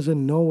that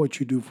doesn't know what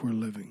you do for a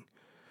living,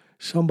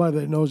 somebody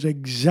that knows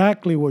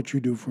exactly what you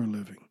do for a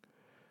living.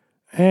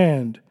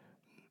 And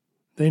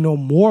they know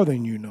more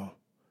than you know.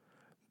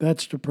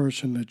 That's the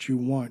person that you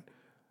want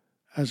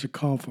as a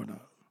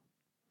confidant.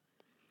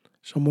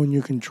 Someone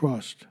you can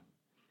trust.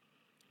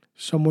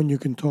 Someone you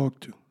can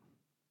talk to.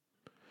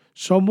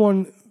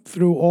 Someone,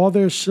 through all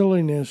their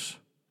silliness,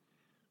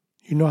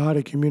 you know how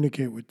to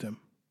communicate with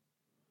them.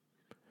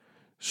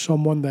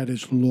 Someone that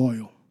is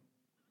loyal.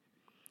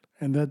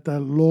 And that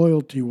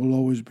loyalty will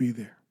always be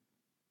there.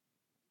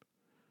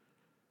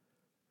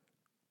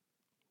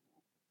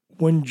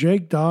 When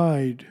Jake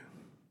died,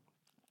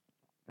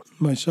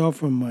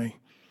 myself and my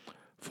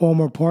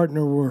former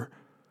partner were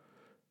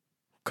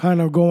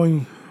kind of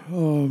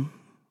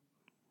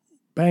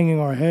banging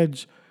our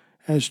heads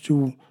as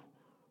to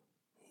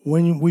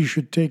when we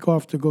should take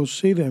off to go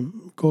see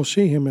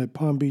him at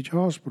Palm Beach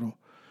Hospital.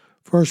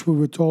 First, we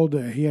were told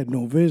that he had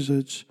no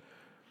visits.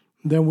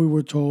 Then we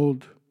were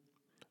told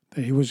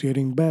that he was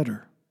getting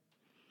better.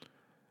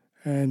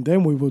 And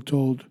then we were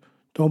told,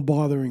 don't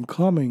bother in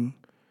coming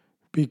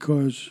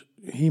because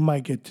he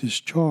might get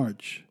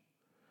discharged.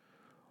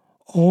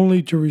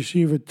 Only to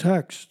receive a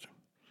text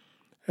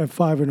at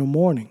 5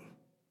 a.m.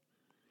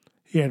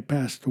 He had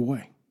passed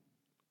away.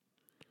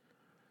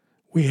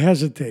 We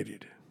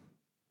hesitated.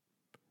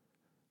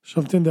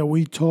 Something that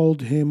we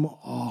told him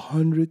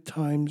 100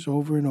 times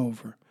over and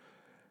over.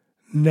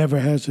 Never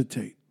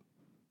hesitate.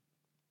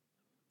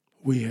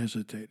 We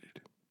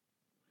hesitated.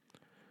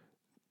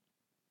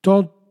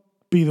 Don't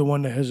be the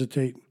one to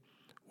hesitate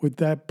with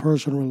that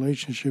personal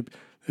relationship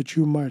that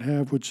you might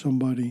have with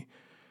somebody.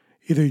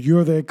 Either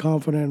you're their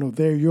confidant or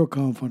they're your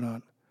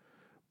confidant,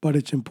 but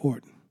it's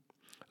important.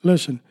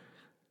 Listen,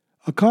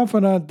 a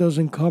confidant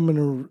doesn't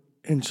come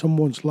in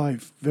someone's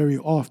life very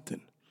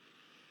often.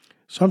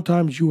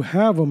 Sometimes you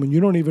have them and you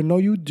don't even know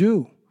you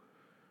do.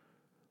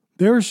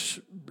 There's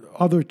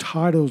other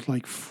titles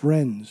like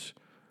friends,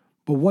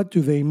 but what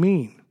do they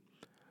mean?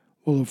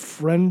 Will a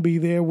friend be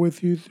there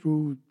with you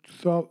through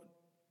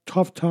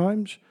tough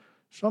times?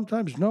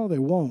 Sometimes no, they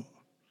won't.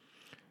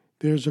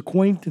 There's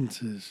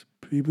acquaintances,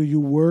 people you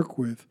work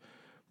with,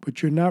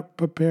 but you're not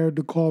prepared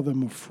to call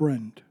them a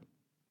friend.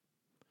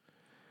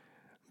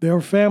 There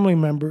are family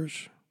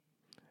members,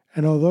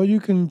 and although you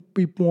can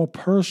be more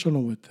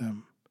personal with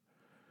them,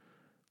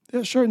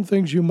 there are certain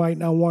things you might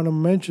not want to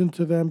mention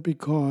to them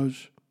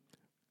because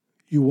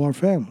you are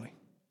family.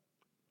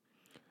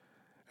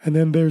 And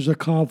then there's a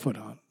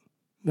confidant,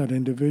 that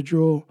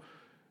individual,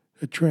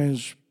 a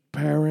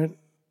transparent,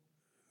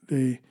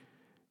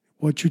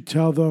 what you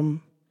tell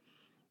them,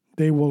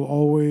 they will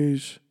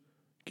always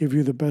give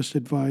you the best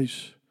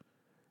advice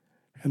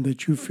and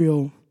that you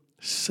feel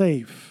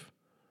safe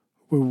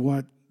with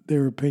what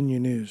their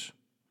opinion is.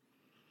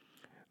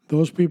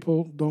 Those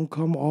people don't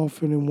come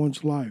often in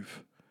one's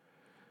life.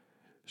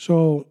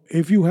 So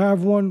if you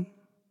have one,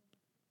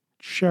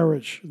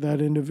 cherish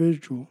that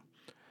individual.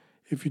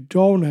 If you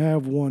don't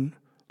have one,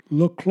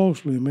 look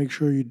closely and make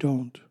sure you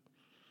don't.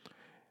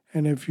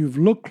 And if you've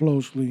looked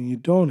closely and you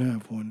don't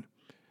have one,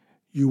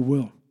 you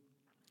will.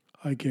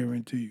 I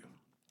guarantee you.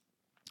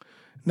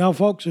 Now,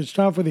 folks, it's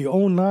time for the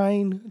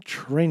 09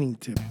 training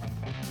tip.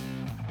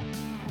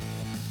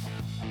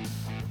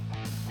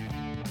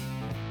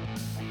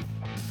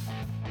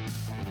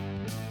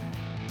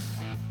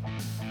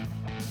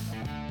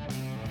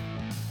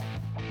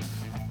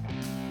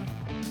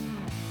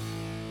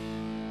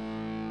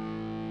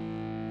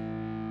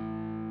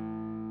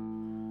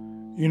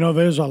 You know,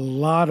 there's a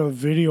lot of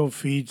video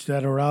feeds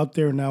that are out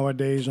there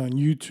nowadays on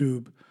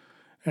YouTube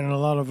and a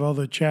lot of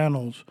other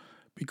channels.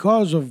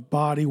 Because of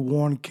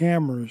body-worn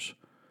cameras,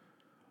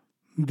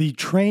 the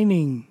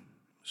training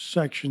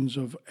sections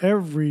of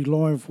every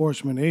law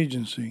enforcement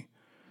agency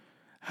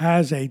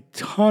has a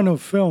ton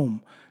of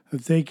film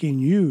that they can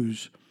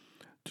use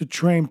to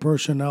train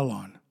personnel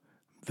on.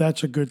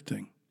 That's a good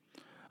thing.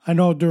 I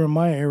know during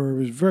my era it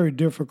was very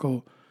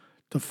difficult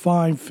to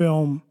find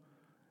film,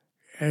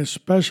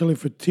 especially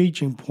for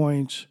teaching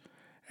points,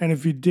 and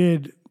if you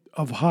did,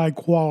 of high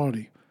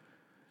quality.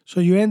 So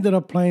you ended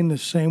up playing the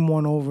same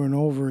one over and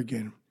over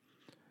again.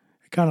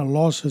 It kind of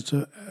lost its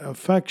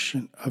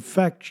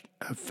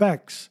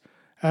effects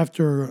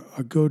after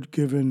a good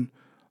given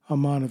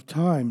amount of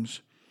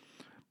times.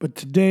 But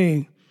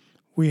today,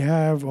 we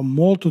have a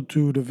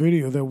multitude of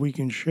video that we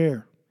can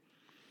share.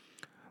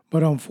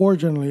 But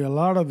unfortunately, a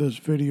lot of this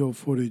video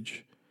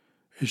footage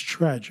is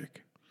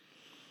tragic.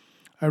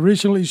 I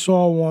recently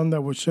saw one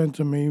that was sent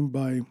to me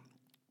by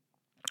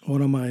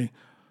one of my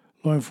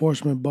law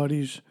enforcement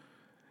buddies,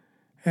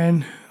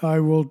 and I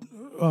will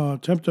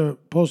attempt to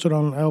post it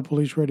on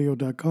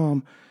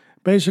lpoliceradio.com.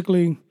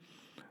 Basically,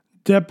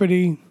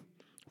 deputy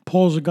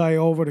pulls a guy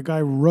over, the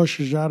guy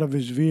rushes out of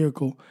his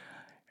vehicle,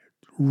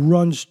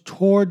 runs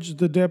towards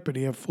the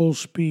deputy at full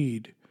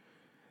speed,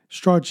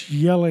 starts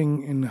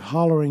yelling and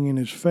hollering in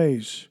his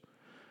face,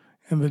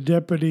 and the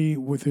deputy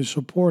with his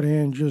support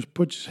hand just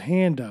puts his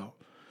hand out.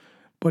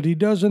 But he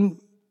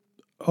doesn't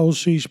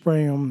OC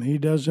spray him. He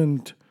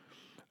doesn't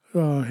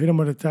hit him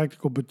with a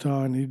tactical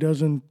baton. He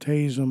doesn't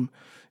tase him.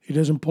 He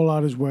doesn't pull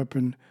out his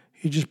weapon.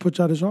 He just puts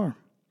out his arm.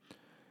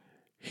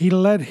 He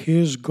let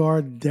his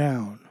guard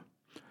down.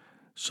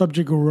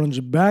 Subject runs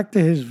back to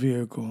his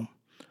vehicle.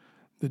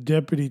 The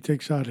deputy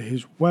takes out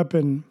his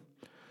weapon.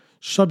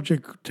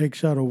 Subject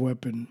takes out a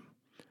weapon.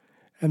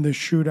 And the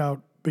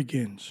shootout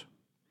begins.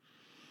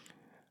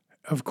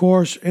 Of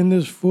course, in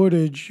this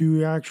footage,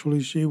 you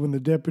actually see when the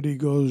deputy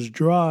goes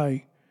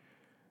dry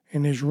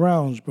in his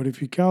rounds. But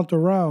if you count the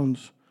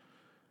rounds,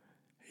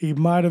 he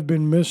might have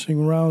been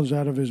missing rounds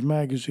out of his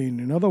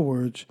magazine. In other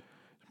words,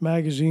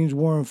 magazines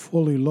weren't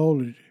fully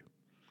loaded.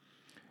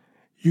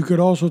 You could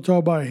also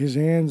tell by his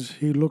hands,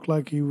 he looked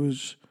like he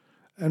was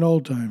an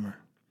old timer.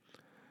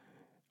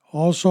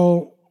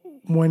 Also,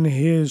 when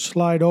his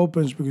slide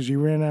opens because he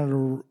ran out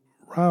of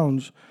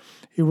rounds,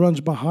 he runs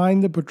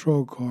behind the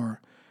patrol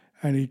car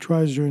and he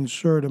tries to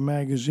insert a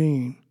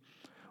magazine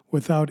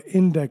without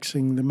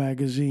indexing the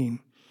magazine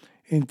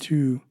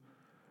into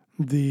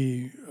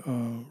the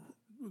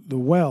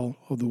well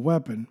of the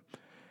weapon.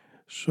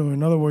 So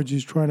in other words,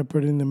 he's trying to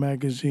put in the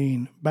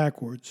magazine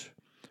backwards.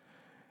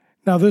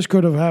 Now, this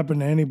could have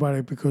happened to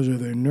anybody because of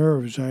their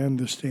nerves. I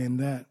understand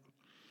that.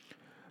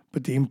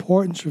 But the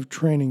importance of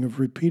training, of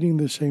repeating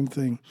the same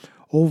thing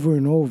over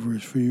and over,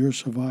 is for your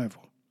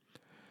survival.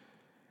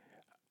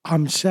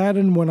 I'm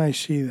saddened when I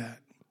see that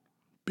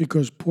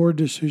because poor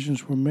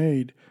decisions were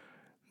made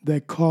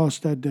that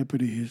cost that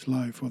deputy his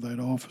life or that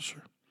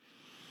officer.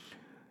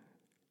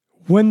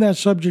 When that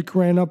subject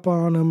ran up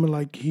on him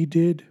like he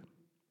did,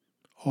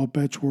 all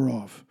bets were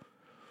off.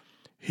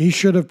 He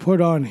should have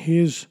put on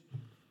his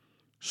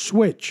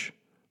switch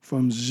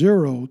from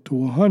 0 to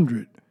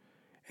 100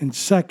 in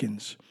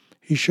seconds.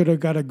 He should have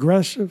got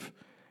aggressive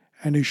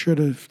and he should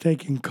have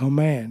taken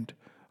command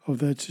of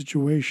that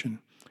situation.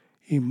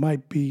 He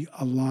might be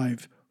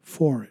alive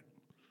for it.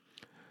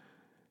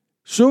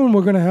 Soon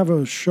we're going to have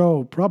a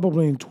show,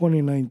 probably in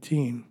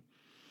 2019,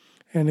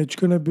 and it's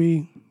going to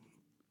be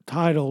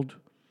titled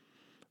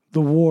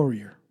The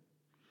Warrior.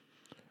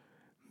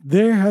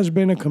 There has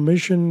been a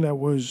commission that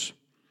was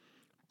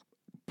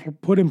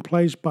put in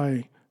place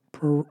by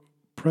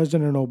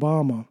President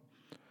Obama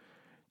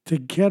to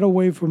get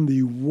away from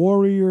the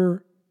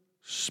warrior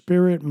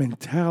spirit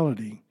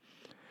mentality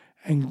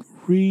and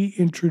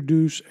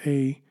reintroduce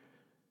a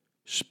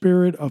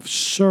spirit of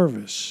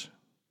service,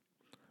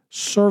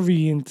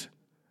 servient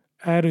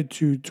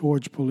attitude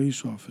towards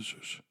police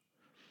officers.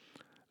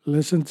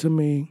 Listen to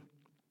me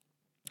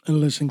and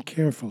listen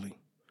carefully.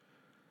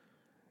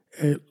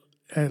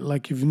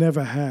 Like you've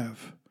never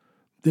have.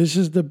 This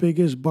is the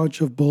biggest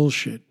bunch of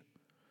bullshit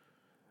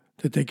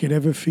that they could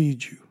ever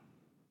feed you.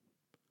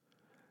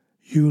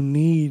 You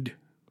need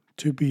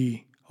to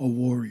be a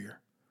warrior,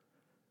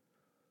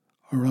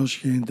 or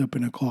else you end up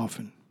in a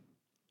coffin.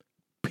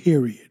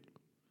 Period.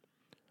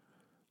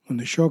 When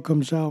the show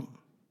comes out,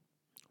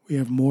 we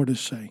have more to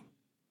say.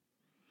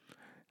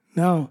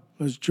 Now,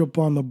 let's jump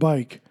on the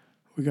bike.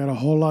 We got a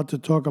whole lot to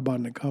talk about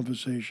in the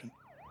conversation.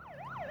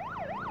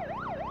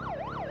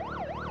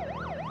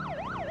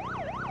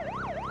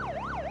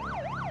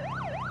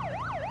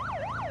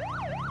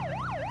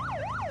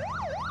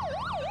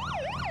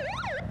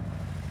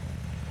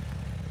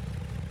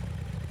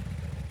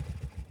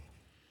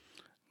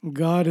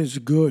 God is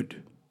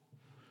good.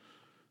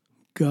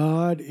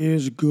 God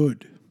is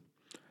good.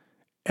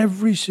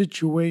 Every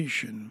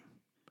situation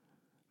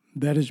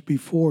that is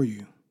before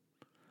you,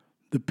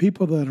 the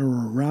people that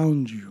are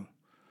around you,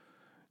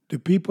 the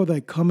people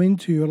that come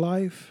into your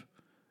life,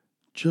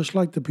 just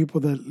like the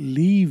people that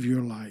leave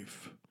your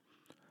life,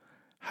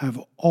 have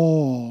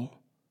all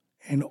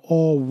and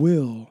all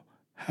will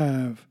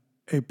have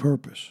a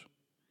purpose.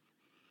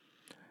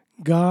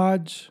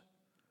 God's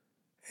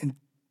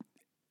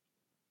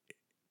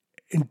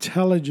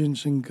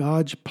intelligence and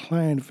God's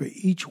plan for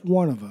each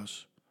one of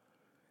us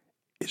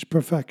is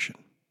perfection.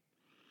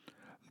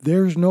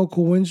 There's no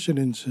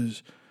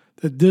coincidences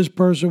that this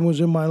person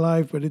was in my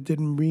life, but it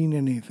didn't mean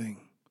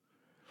anything.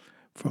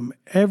 From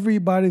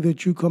everybody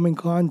that you come in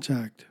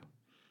contact,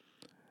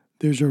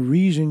 there's a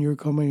reason you're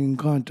coming in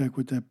contact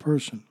with that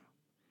person.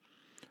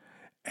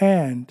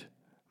 And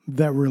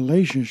that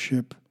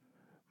relationship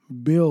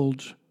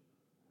builds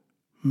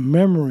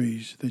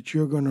memories that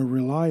you're going to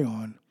rely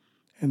on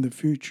in the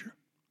future.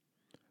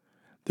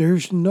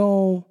 There's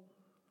no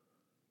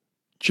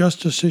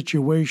just a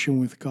situation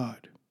with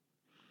God.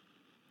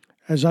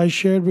 As I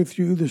shared with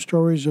you the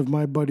stories of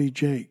my buddy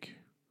Jake,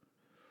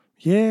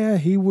 yeah,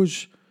 he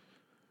was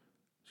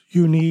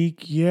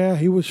unique. Yeah,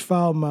 he was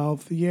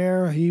foul-mouthed.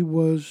 Yeah, he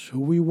was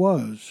who he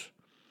was.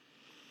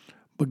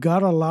 But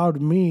God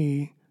allowed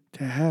me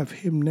to have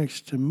him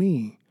next to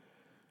me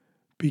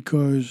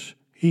because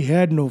he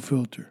had no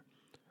filter.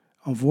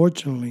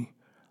 Unfortunately,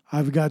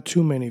 I've got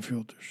too many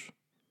filters.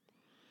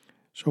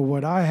 So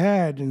what I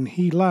had and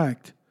he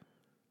lacked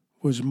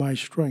was my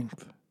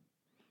strength.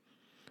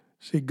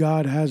 See,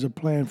 God has a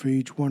plan for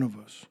each one of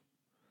us.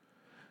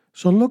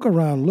 So look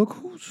around. Look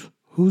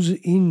who's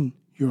in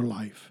your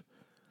life.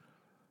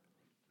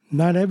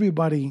 Not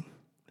everybody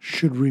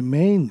should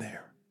remain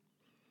there.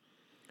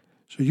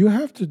 So you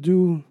have to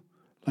do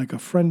like a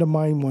friend of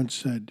mine once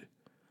said,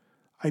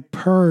 I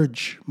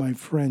purge my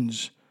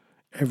friends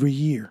every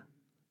year.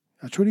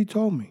 That's what he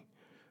told me.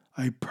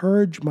 I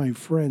purge my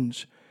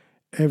friends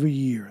every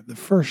year, the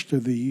first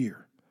of the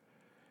year.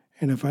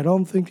 And if I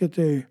don't think that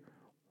they're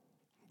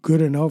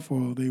good enough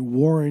or they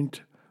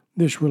warrant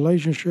this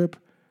relationship,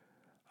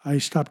 I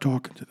stop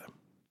talking to them.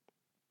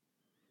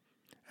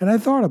 And I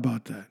thought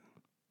about that.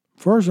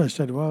 First I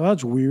said, well,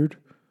 that's weird.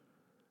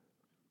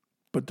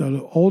 But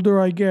the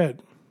older I get,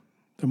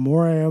 the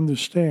more I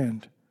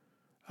understand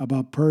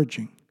about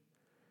purging.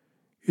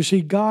 You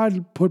see,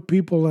 God put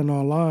people in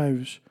our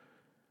lives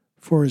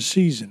for a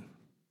season.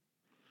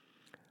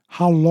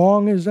 How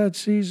long is that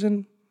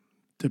season?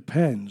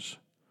 Depends.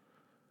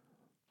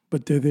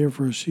 But they're there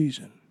for a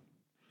season.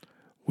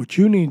 What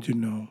you need to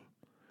know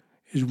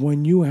is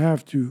when you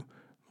have to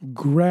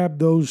grab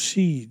those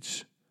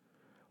seeds,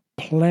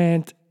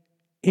 plant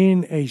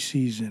in a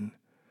season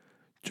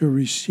to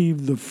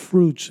receive the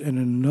fruits in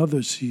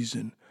another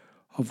season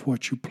of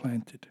what you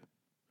planted.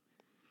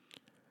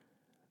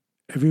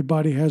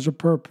 Everybody has a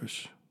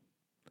purpose.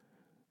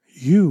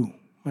 You,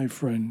 my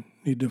friend,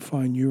 need to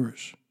find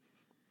yours.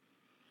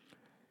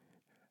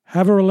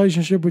 Have a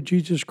relationship with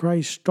Jesus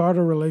Christ. Start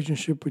a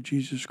relationship with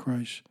Jesus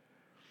Christ.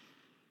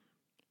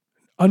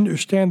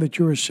 Understand that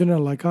you're a sinner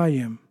like I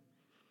am,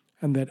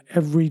 and that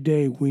every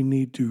day we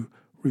need to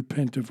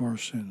repent of our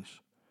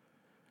sins.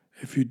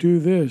 If you do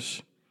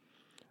this,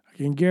 I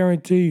can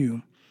guarantee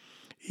you,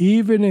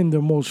 even in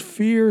the most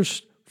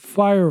fierce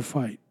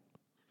firefight,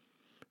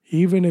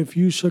 even if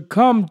you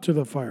succumb to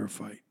the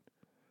firefight,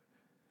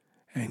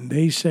 and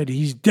they said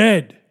he's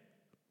dead,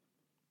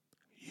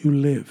 you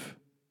live.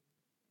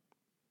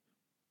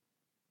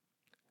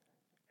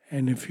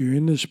 And if you're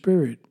in the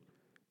Spirit,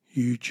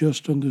 you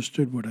just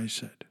understood what I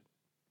said.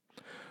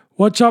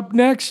 What's up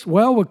next?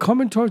 Well, we're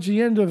coming towards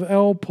the end of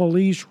El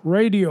Police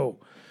Radio,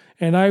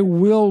 and I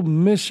will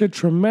miss it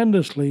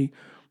tremendously.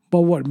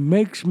 But what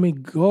makes me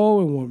go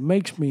and what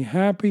makes me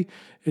happy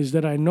is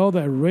that I know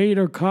that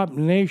Raider Cop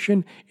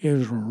Nation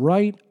is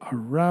right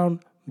around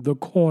the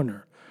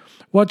corner.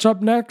 What's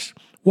up next?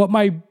 What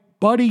my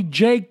buddy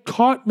Jake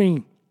taught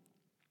me.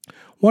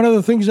 One of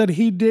the things that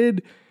he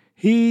did,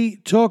 he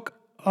took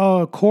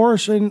a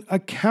course in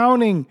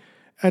accounting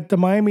at the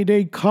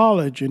Miami-Dade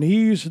College, and he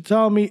used to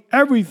tell me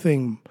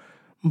everything,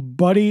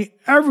 buddy,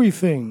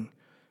 everything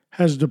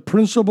has the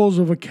principles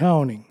of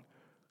accounting,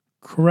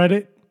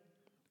 credit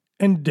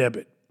and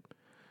debit.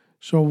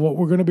 So what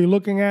we're going to be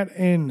looking at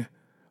in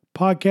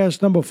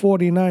podcast number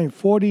 49,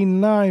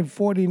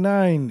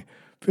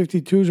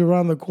 52 is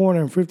around the corner,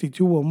 and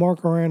 52 will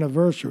mark our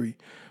anniversary.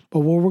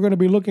 But what we're going to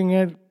be looking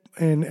at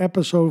in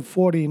episode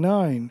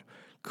 49,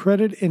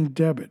 credit and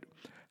debit,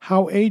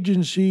 how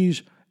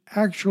agencies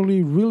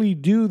actually really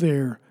do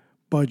their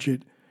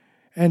budget,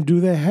 and do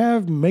they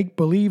have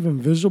make-believe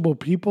invisible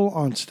people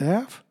on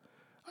staff?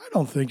 I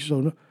don't think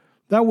so.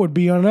 That would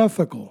be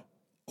unethical.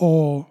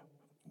 Or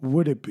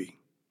would it be?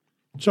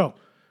 So,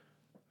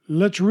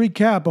 let's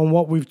recap on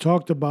what we've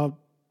talked about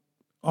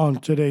on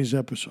today's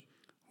episode.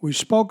 We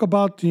spoke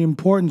about the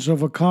importance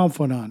of a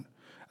confidant,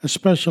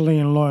 especially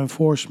in law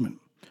enforcement.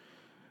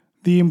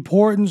 The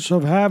importance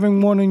of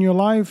having one in your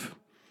life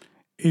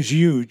is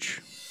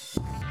huge.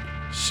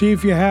 See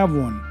if you have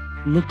one.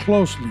 Look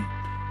closely.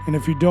 And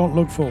if you don't,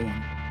 look for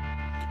one.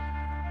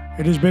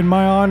 It has been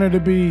my honor to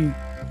be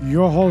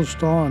your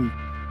host on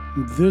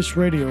this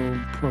radio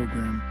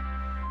program.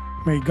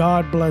 May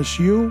God bless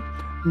you.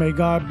 May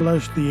God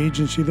bless the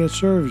agency that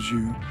serves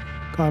you.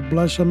 God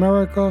bless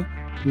America.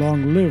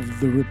 Long live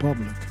the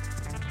Republic.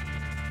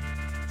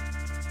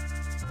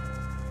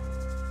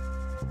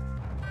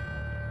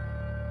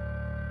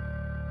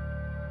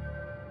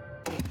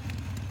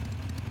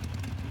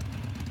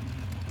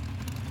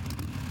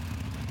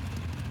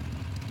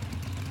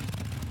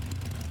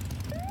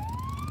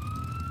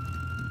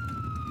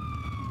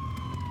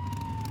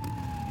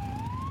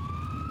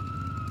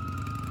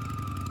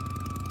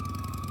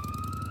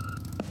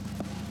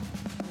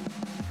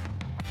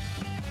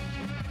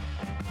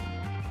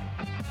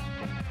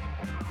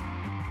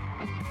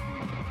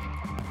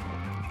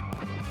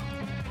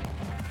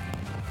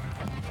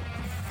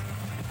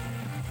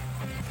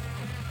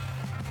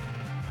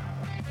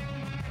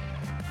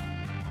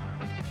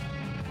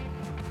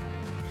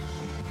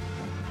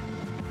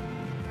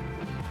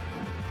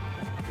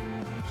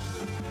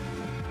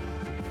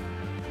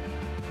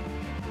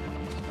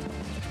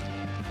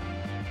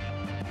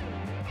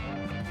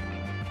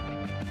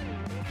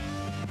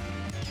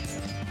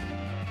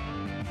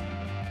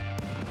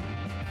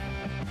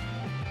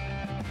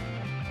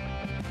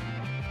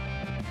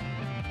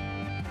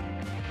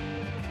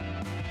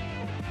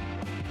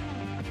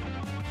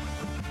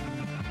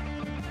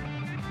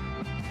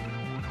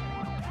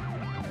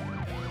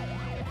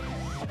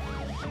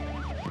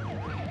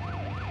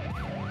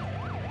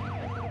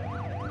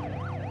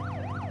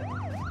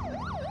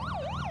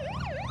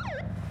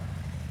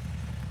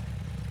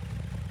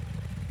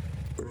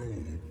 El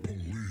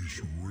Police.